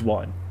next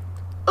one.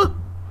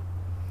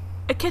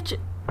 I catch it.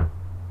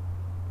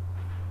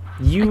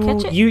 You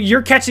catch it?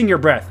 you're catching your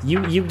breath.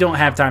 You don't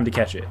have time to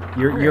catch it.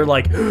 You're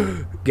like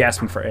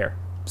gasping for air.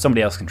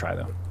 Somebody else can try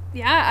though.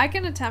 Yeah, I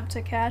can attempt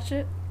to catch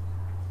it.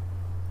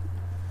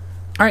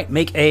 All right,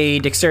 make a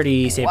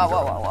dexterity saving throw.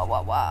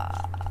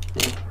 Wow.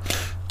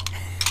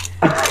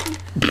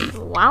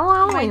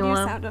 Wow, My new wow.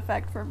 sound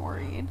effect for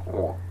Maureen.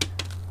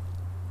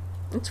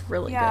 It's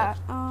really Yeah,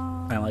 good.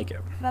 I like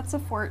it. that's a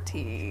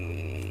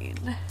 14.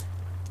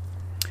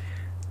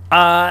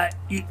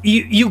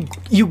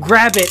 You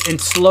grab it and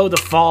slow the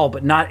fall,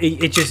 but not.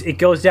 It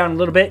goes down a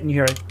little bit, and you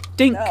hear a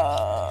dink,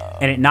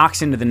 and it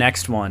knocks into the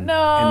next one, and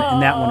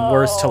that one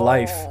whirs to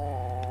life,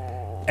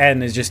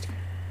 and is just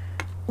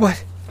what,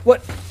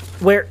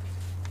 where,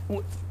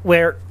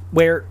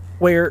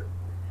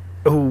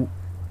 who,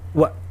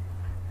 what,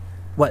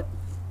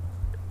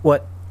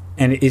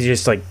 and it is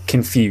just like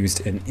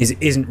confused and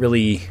isn't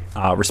really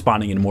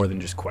responding in more than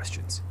just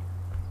questions.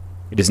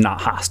 It is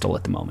not hostile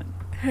at the moment.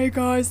 Hey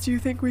guys, do you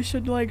think we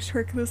should like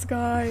trick this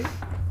guy?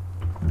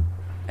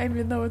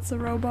 Even though it's a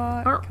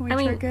robot, can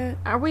we trick it?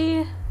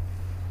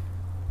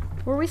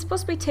 Were we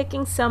supposed to be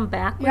taking some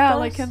back with Yeah, us?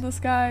 like can this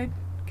guy?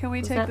 Can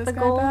we take that this the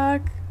guy goal?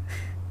 back?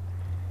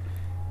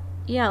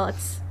 Yeah,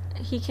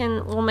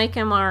 we'll make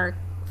him our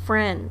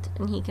friend,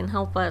 and he can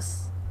help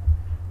us.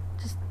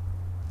 Just,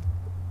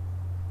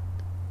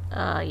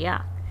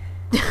 yeah.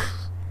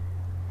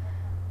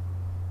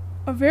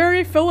 A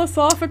very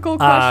philosophical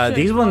question.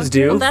 These ones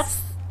do. Well,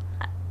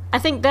 I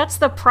think that's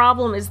the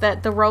problem, is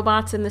that the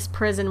robots in this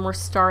prison were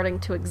starting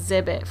to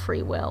exhibit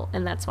free will,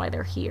 and that's why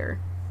they're here.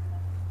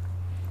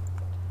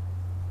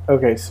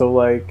 Okay, so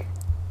like,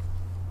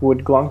 would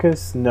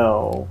Glunkus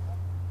know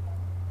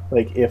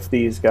like if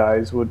these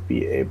guys would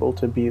be able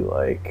to be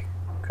like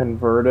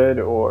converted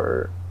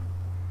or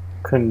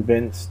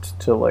convinced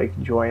to like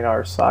join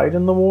our side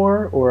in the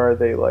war, or are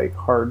they like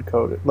hard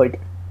coded? Like,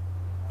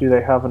 do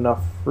they have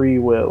enough free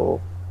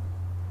will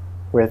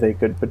where they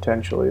could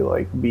potentially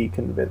like be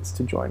convinced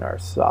to join our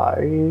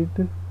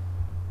side?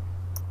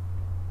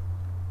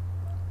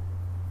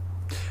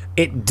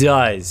 It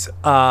does.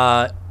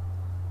 I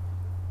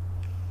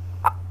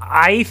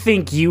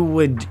think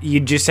you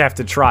just have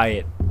to try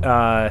it.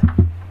 I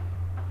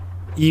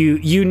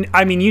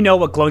mean, you know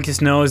what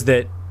Glunkus knows,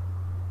 that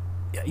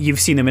you've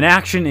seen them in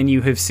action, and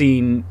you have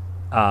seen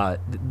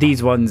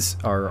these ones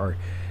are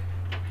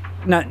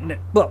not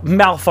well,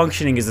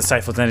 malfunctioning, as the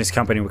Cyphotennis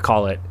company would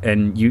call it,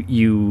 and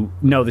you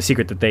know the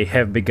secret that they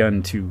have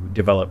begun to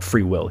develop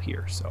free will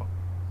here. So,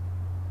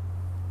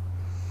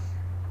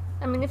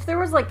 I mean, if there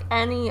was like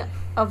any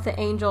of the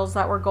angels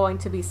that were going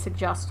to be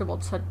suggestible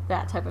to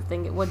that type of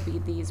thing, it would be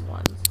these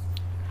ones.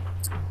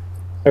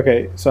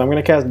 Okay, so I'm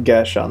gonna cast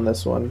Gesh on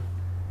this one.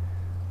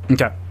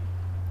 okay.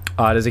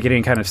 Does it get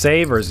any kind of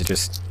save, or is it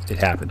just it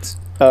happens?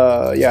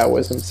 Yeah,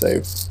 wisdom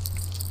save.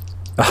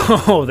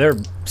 Oh, they're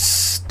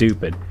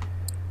stupid.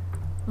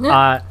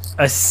 A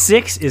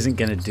 6 isn't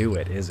gonna do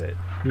it, is it?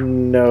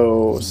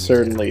 No,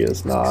 certainly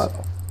is not.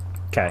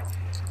 Okay.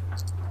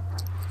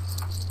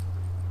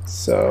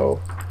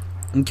 So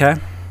Okay.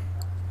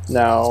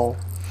 now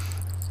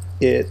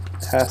it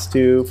has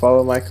to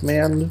follow my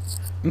command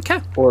Okay.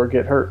 or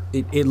get hurt.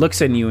 It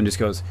looks at you and just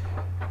goes,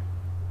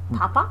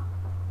 Papa?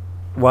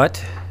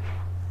 "What?"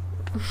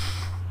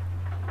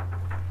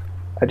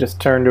 I just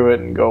turn to it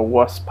and go,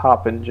 "What's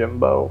poppin',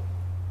 Jimbo?"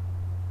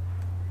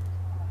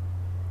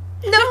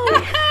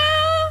 No!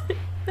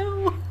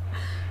 No.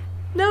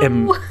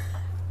 No.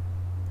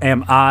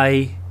 Am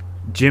I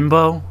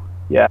Jimbo?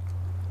 Yeah.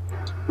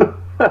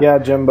 Yeah,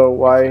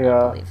 Jimbo, I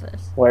believe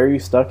this. why are you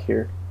stuck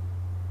here?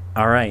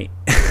 All right.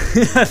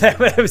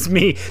 That was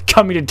me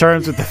coming to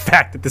terms with the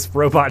fact that this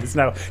robot is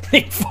now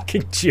named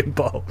fucking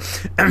Jimbo.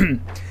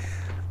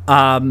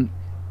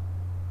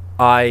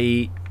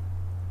 I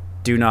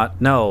do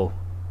not know.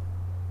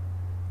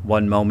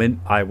 One moment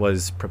I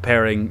was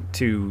preparing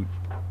to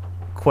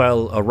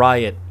quell a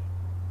riot,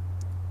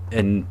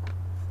 and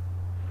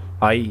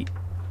I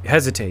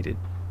hesitated.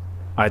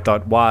 I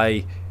thought,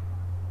 why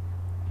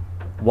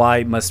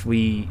must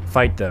we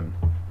fight them?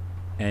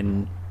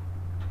 And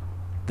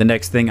the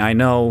next thing I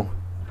know,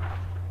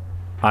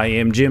 I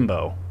am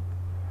Jimbo.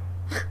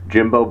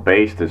 Jimbo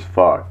based as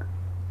fuck.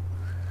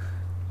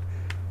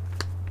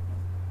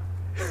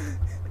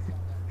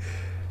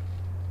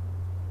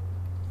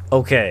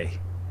 Okay.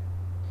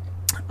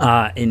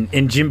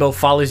 And Jimbo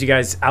follows you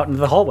guys out into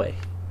the hallway.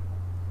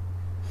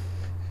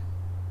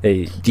 Hey,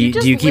 You just do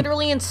you keep?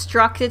 literally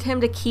instructed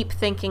him to keep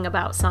thinking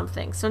about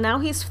something. So now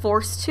he's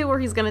forced to, or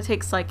he's going to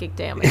take psychic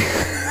damage.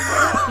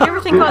 You ever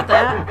think about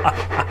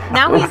that?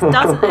 Now he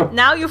doesn't.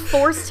 Now you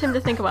forced him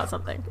to think about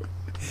something.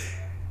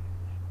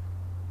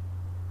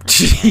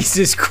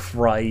 Jesus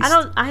Christ.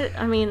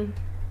 I mean,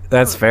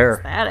 That's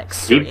fair. that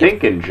extreme. Keep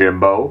thinking,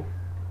 Jimbo.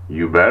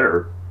 You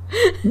better.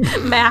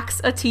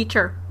 Max, a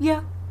teacher.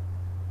 Yeah.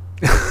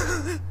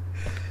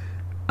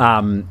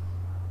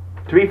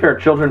 To be fair,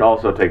 children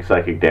also take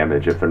psychic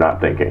damage if they're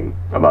not thinking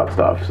about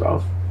stuff,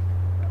 so.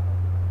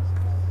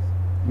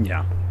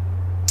 Yeah.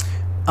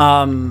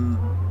 All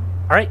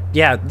right.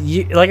 Yeah.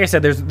 Like I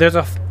said, there's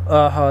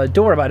a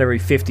door about every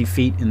 50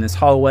 feet in this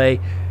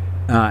hallway,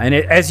 and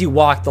as you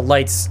walk, the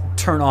lights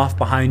turn off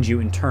behind you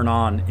and turn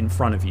on in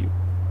front of you.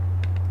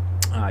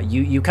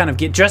 You kind of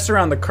get just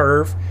around the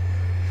curve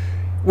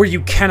where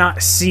you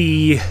cannot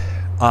see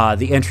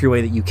the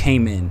entryway that you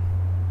came in,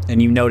 and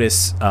you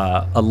notice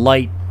a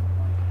light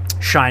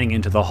shining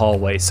into the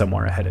hallway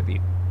somewhere ahead of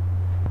you.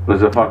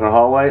 There's a fucking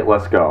hallway?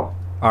 Let's go.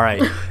 All right.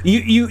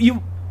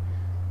 You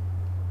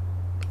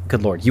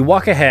Good Lord. You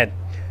walk ahead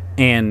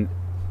and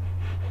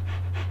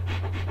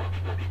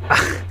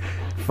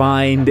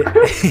find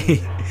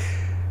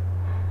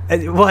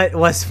what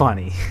was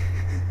funny.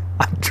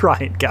 I'm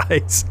trying,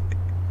 guys.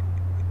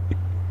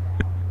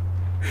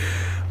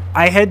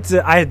 I had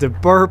to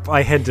burp.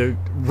 I had to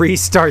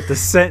restart the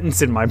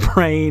sentence in my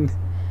brain.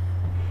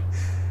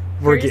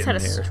 We're You just getting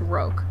had a there.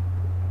 stroke.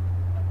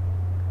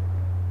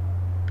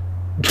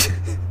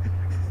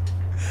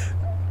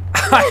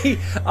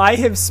 I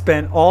have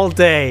spent all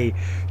day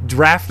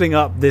drafting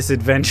up this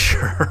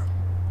adventure,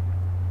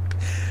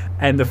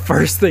 and the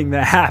first thing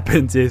that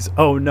happens is,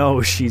 oh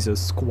no, she's a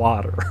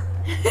squatter.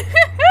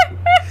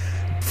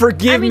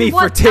 Forgive me for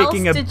what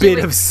taking a else did you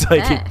bit of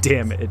psychic expect?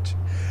 damage.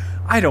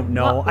 I don't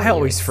know. What were I you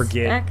always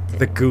forget expecting?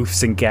 the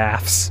goofs and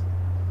gaffs.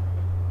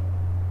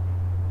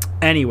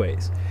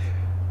 Anyways,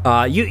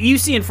 you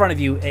see in front of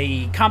you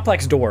a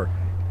complex door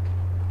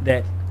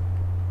that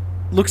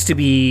looks to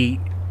be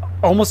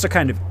almost a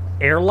kind of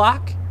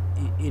airlock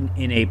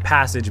in a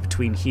passage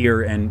between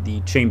here and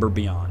the chamber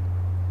beyond.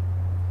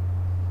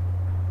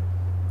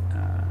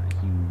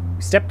 You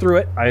step through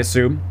it, I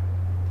assume,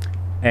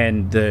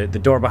 and the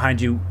door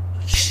behind you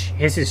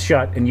hisses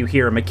shut, and you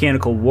hear a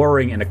mechanical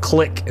whirring and a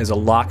click as a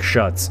lock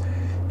shuts,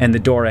 and the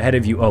door ahead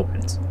of you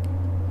opens.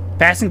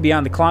 Passing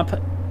beyond the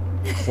complex.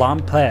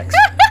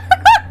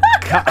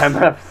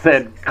 MF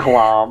said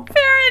clomp.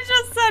 Barry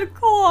just said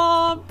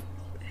clomp.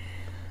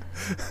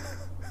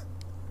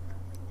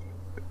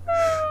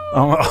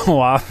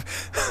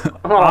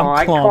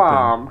 I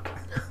clomped.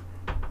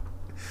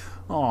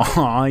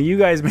 Aw, you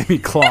guys made me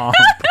clomp.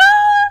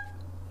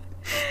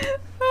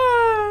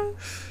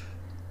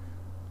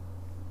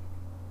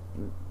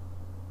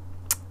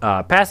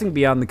 Passing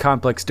beyond the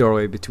complex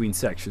doorway between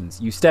sections,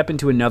 you step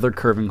into another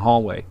curving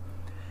hallway.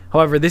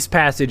 However, this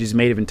passage is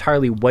made of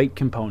entirely white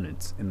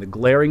components, and the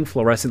glaring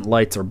fluorescent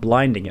lights are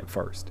blinding at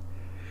first.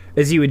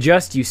 As you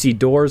adjust, you see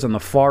doors on the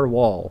far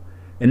wall,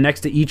 and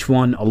next to each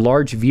one, a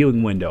large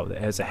viewing window that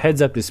has a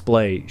heads-up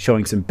display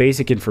showing some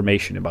basic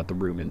information about the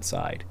room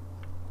inside.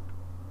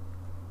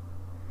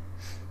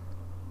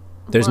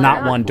 There's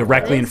not one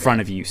directly in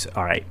front of you.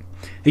 All right.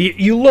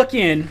 You look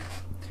in,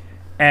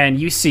 and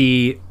you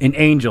see an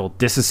angel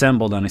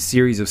disassembled on a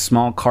series of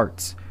small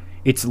carts.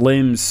 Its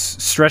limbs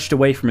stretched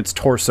away from its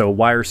torso,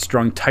 wires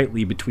strung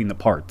tightly between the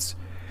parts.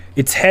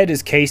 Its head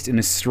is cased in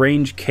a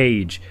strange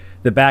cage,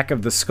 the back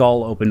of the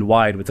skull opened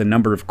wide with a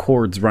number of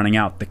cords running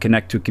out that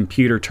connect to a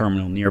computer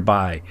terminal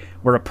nearby,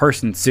 where a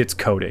person sits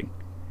coding.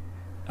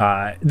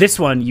 This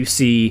one you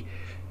see...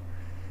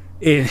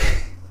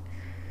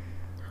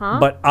 Huh?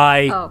 But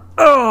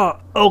Oh.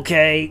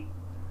 Okay.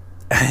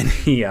 And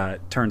he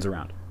turns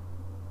around.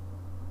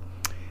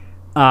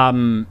 I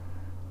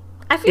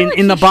feel like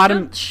in the he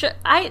bottom-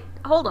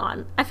 hold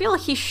on. I feel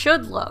like he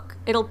should look.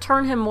 It'll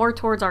turn him more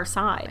towards our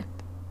side.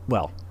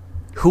 Well,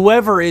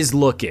 whoever is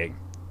looking,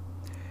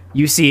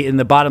 you see in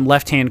the bottom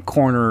left-hand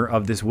corner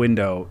of this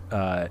window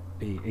a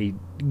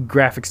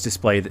graphics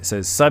display that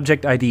says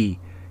Subject ID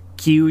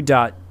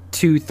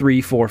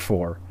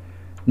Q.2344.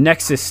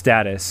 Nexus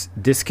status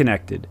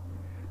disconnected.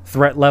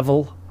 Threat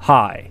level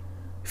high.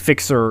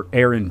 Fixer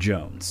Aaron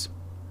Jones.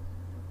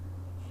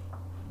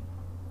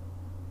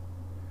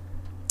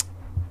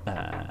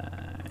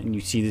 And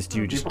you see this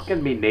dude just... People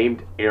can be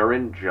named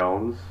Aaron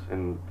Jones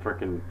in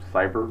frickin'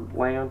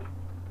 Cyberland?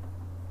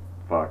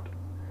 Fuck.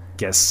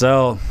 Guess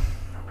so.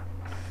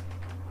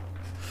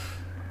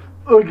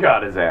 Oh,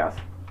 got his ass.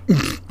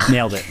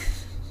 Nailed it.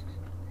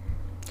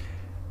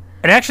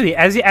 And actually,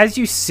 as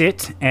you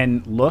sit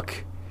and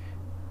look,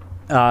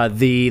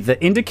 the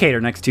indicator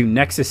next to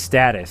Nexus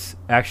status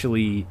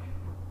actually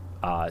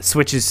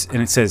switches,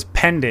 and it says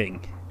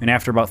pending. And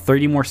after about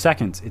 30 more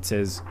seconds, it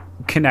says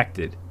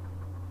connected.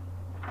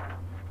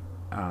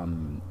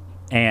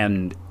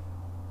 And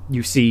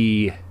you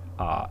see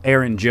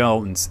Aaron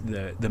Jones,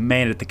 the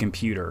man at the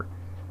computer,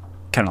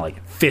 kind of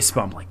like fist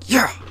bump, like,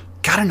 yeah,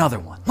 got another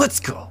one. Let's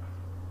go.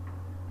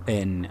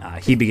 And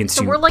he begins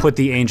to put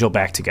the angel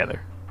back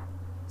together.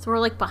 So we're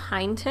like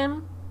behind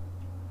him?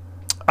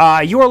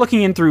 You are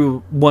looking in through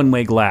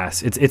one-way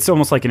glass. It's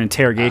almost like an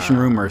interrogation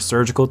room or a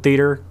surgical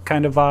theater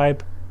kind of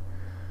vibe.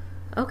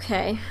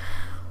 Okay.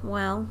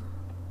 Well,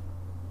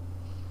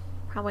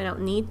 probably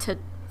don't need to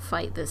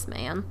fight this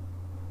man.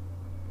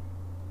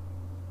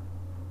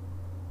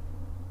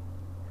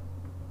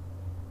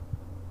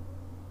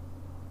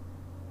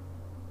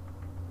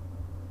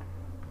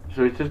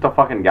 So he's just a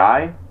fucking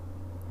guy?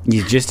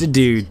 He's just a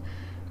dude.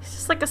 He's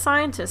just like a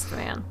scientist,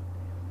 man.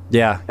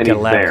 Yeah, And got a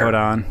he's lab there. coat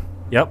on.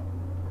 Yep.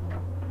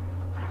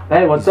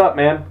 Hey, what's up,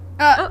 man?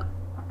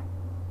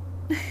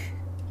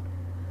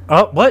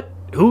 Oh, what?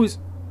 Who's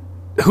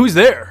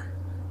there?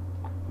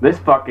 This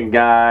fucking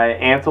guy,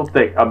 Ansel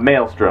Thick, a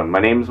Maelstrom. My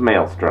name's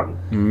Maelstrom.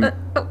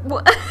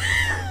 What?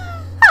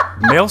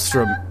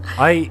 Maelstrom.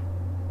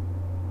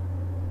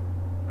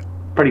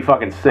 Pretty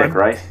fucking sick,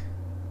 right?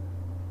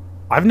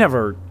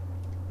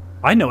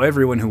 I know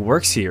everyone who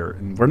works here,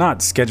 and we're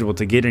not scheduled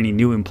to get any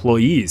new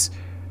employees.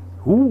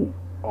 Who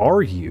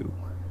are you?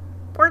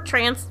 We're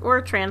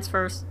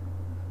transfers.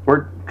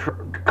 We're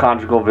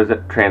conjugal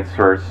visit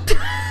transfers.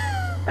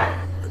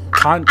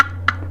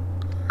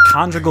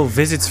 Conjugal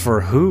visits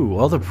for who?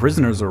 All the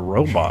prisoners are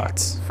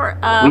robots. For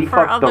We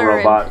for fucked the other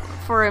robots.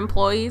 for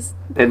employees.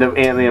 and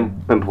the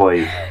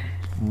employees.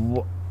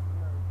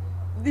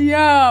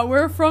 Yeah,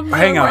 we're from the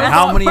Hang on. Red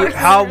How many? Partners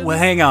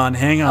Hang on.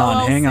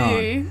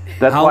 LLC.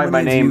 That's How why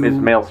my many name of is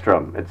you-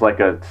 Maelstrom. It's like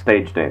a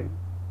stage name.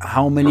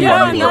 How many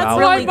Yeah, of you that's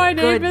out why there? my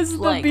name good, is the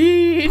like,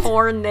 Bean.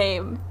 Porn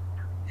name.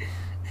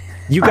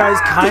 You guys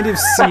kind of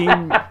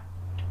seem...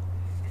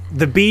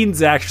 The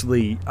Beans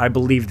actually, I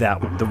believe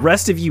that one. The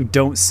rest of you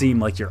don't seem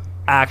like you're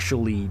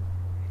actually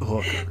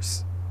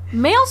hookers.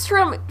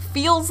 Maelstrom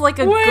feels like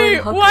a good Wait,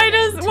 hooker why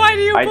name to do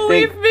you I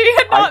believe think- me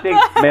and I not think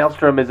that?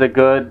 Maelstrom is a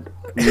good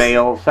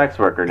male sex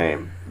worker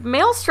name.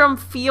 Maelstrom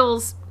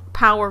feels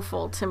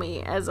powerful to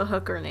me as a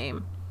hooker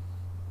name.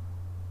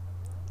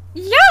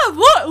 Yeah,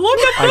 look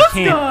at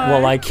this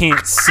guy. I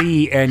can't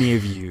see any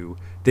of you.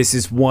 This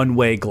is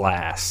one-way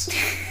glass.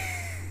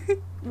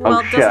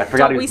 Well, shit, I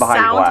forgot don't he we was behind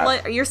sound glass.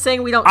 like? You're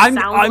saying we don't I'm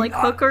sound like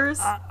hookers?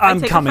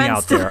 I'm take coming offense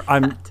out to there.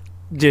 that.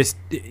 Just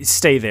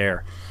stay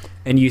there.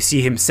 and you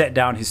see him set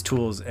down his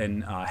tools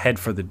and head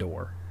for the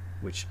door,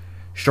 which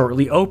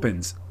shortly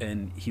opens,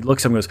 and he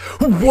looks at him and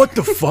goes, "What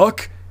the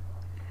fuck?"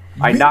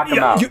 I knock him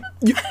out.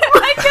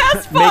 I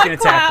cast Make Fog an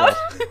attack Cloud.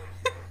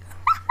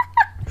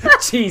 roll.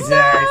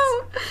 Jesus.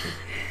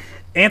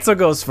 Ansel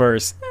goes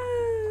first.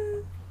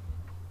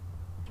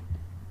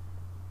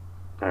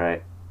 All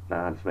right.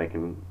 I'm just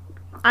making.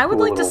 I would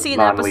Cool like to little see an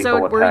non-lethal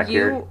episode where attack you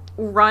here.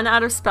 run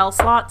out of spell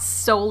slots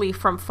solely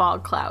from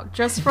Fog Cloud.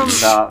 Just from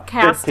 15.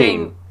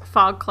 casting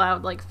Fog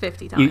Cloud like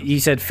 50 times. You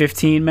said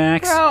 15,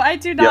 Max? Bro, I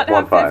do not Yep,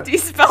 have 1-5. 50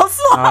 spell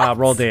slots.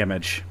 Roll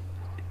damage.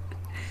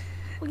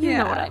 You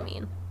know what I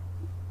mean.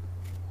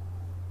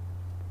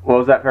 What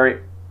was that,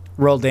 Perry?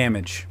 Roll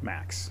damage,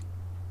 Max.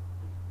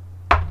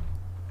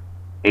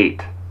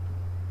 8.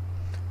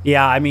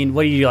 Yeah, I mean,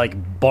 what do you,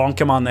 like, bonk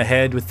him on the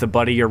head with the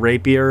butt of your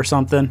rapier or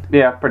something?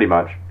 Yeah, pretty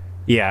much.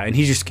 Yeah, and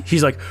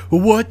he's like,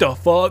 "What the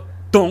fuck?"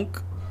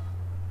 Dunk.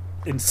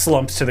 And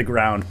slumps to the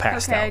ground,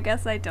 passed Okay, I out.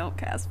 guess I don't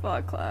cast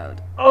Fog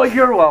Cloud. Oh,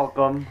 you're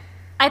welcome.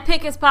 I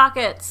pick his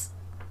pockets.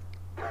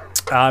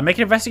 Make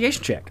an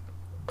investigation check.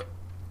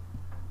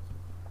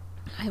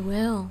 I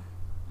will.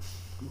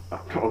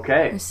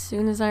 Okay. As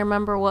soon as I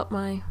remember what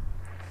my...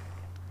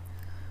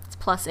 It's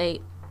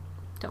 +8.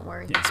 Don't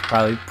worry. It's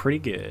probably pretty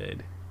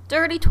good.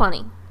 Dirty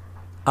 20.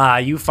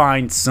 You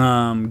find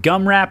some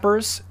gum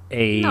wrappers,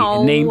 a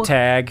No. name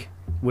tag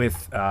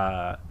with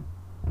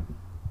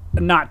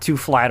not too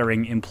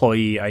flattering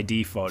employee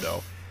ID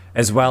photo,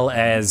 as well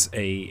as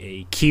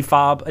a key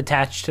fob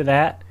attached to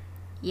that.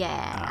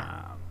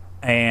 Yeah.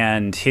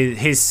 And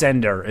his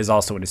sender is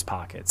also in his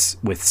pockets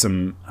with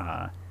some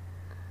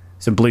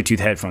Bluetooth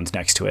headphones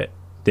next to it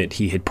that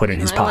he had put in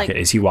his Can I, pocket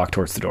as he walked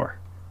towards the door.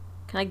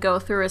 Can I go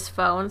through his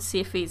phone,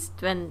 see if he's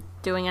been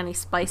doing any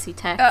spicy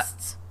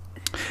texts?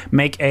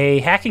 Make a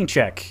hacking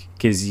check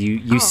because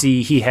you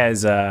see he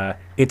has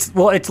it's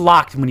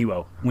locked when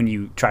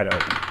you try to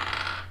open it.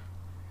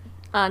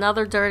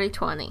 Another dirty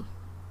 20.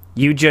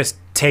 You just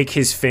take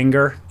his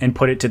finger and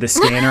put it to the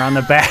scanner on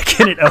the back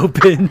and it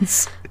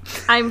opens.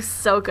 I'm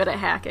so good at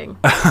hacking.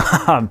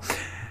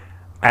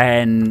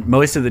 And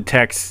most of the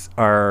texts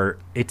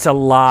it's a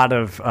lot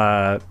of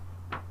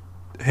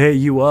 "Hey,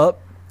 you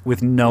up?"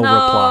 with no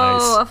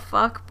replies. Oh, a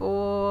fuck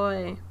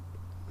boy.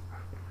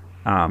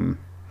 And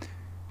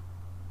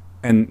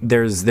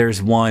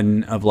there's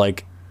one of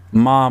like,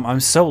 "Mom, I'm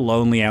so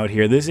lonely out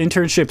here. This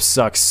internship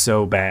sucks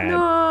so bad."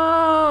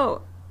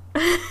 No.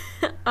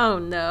 Oh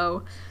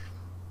no.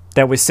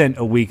 That was sent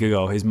a week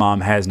ago. His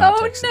mom has not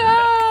texted him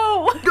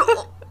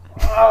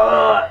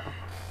back.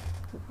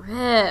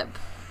 Rip.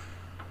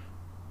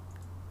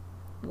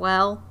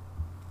 Well,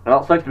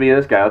 Well, it sucks to be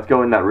this guy. Let's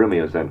go in that room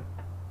he was in.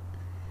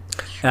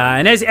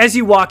 And as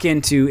you walk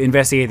in to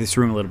investigate this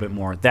room a little bit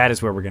more, that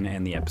is where we're going to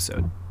end the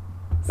episode.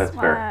 That's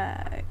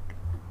fair.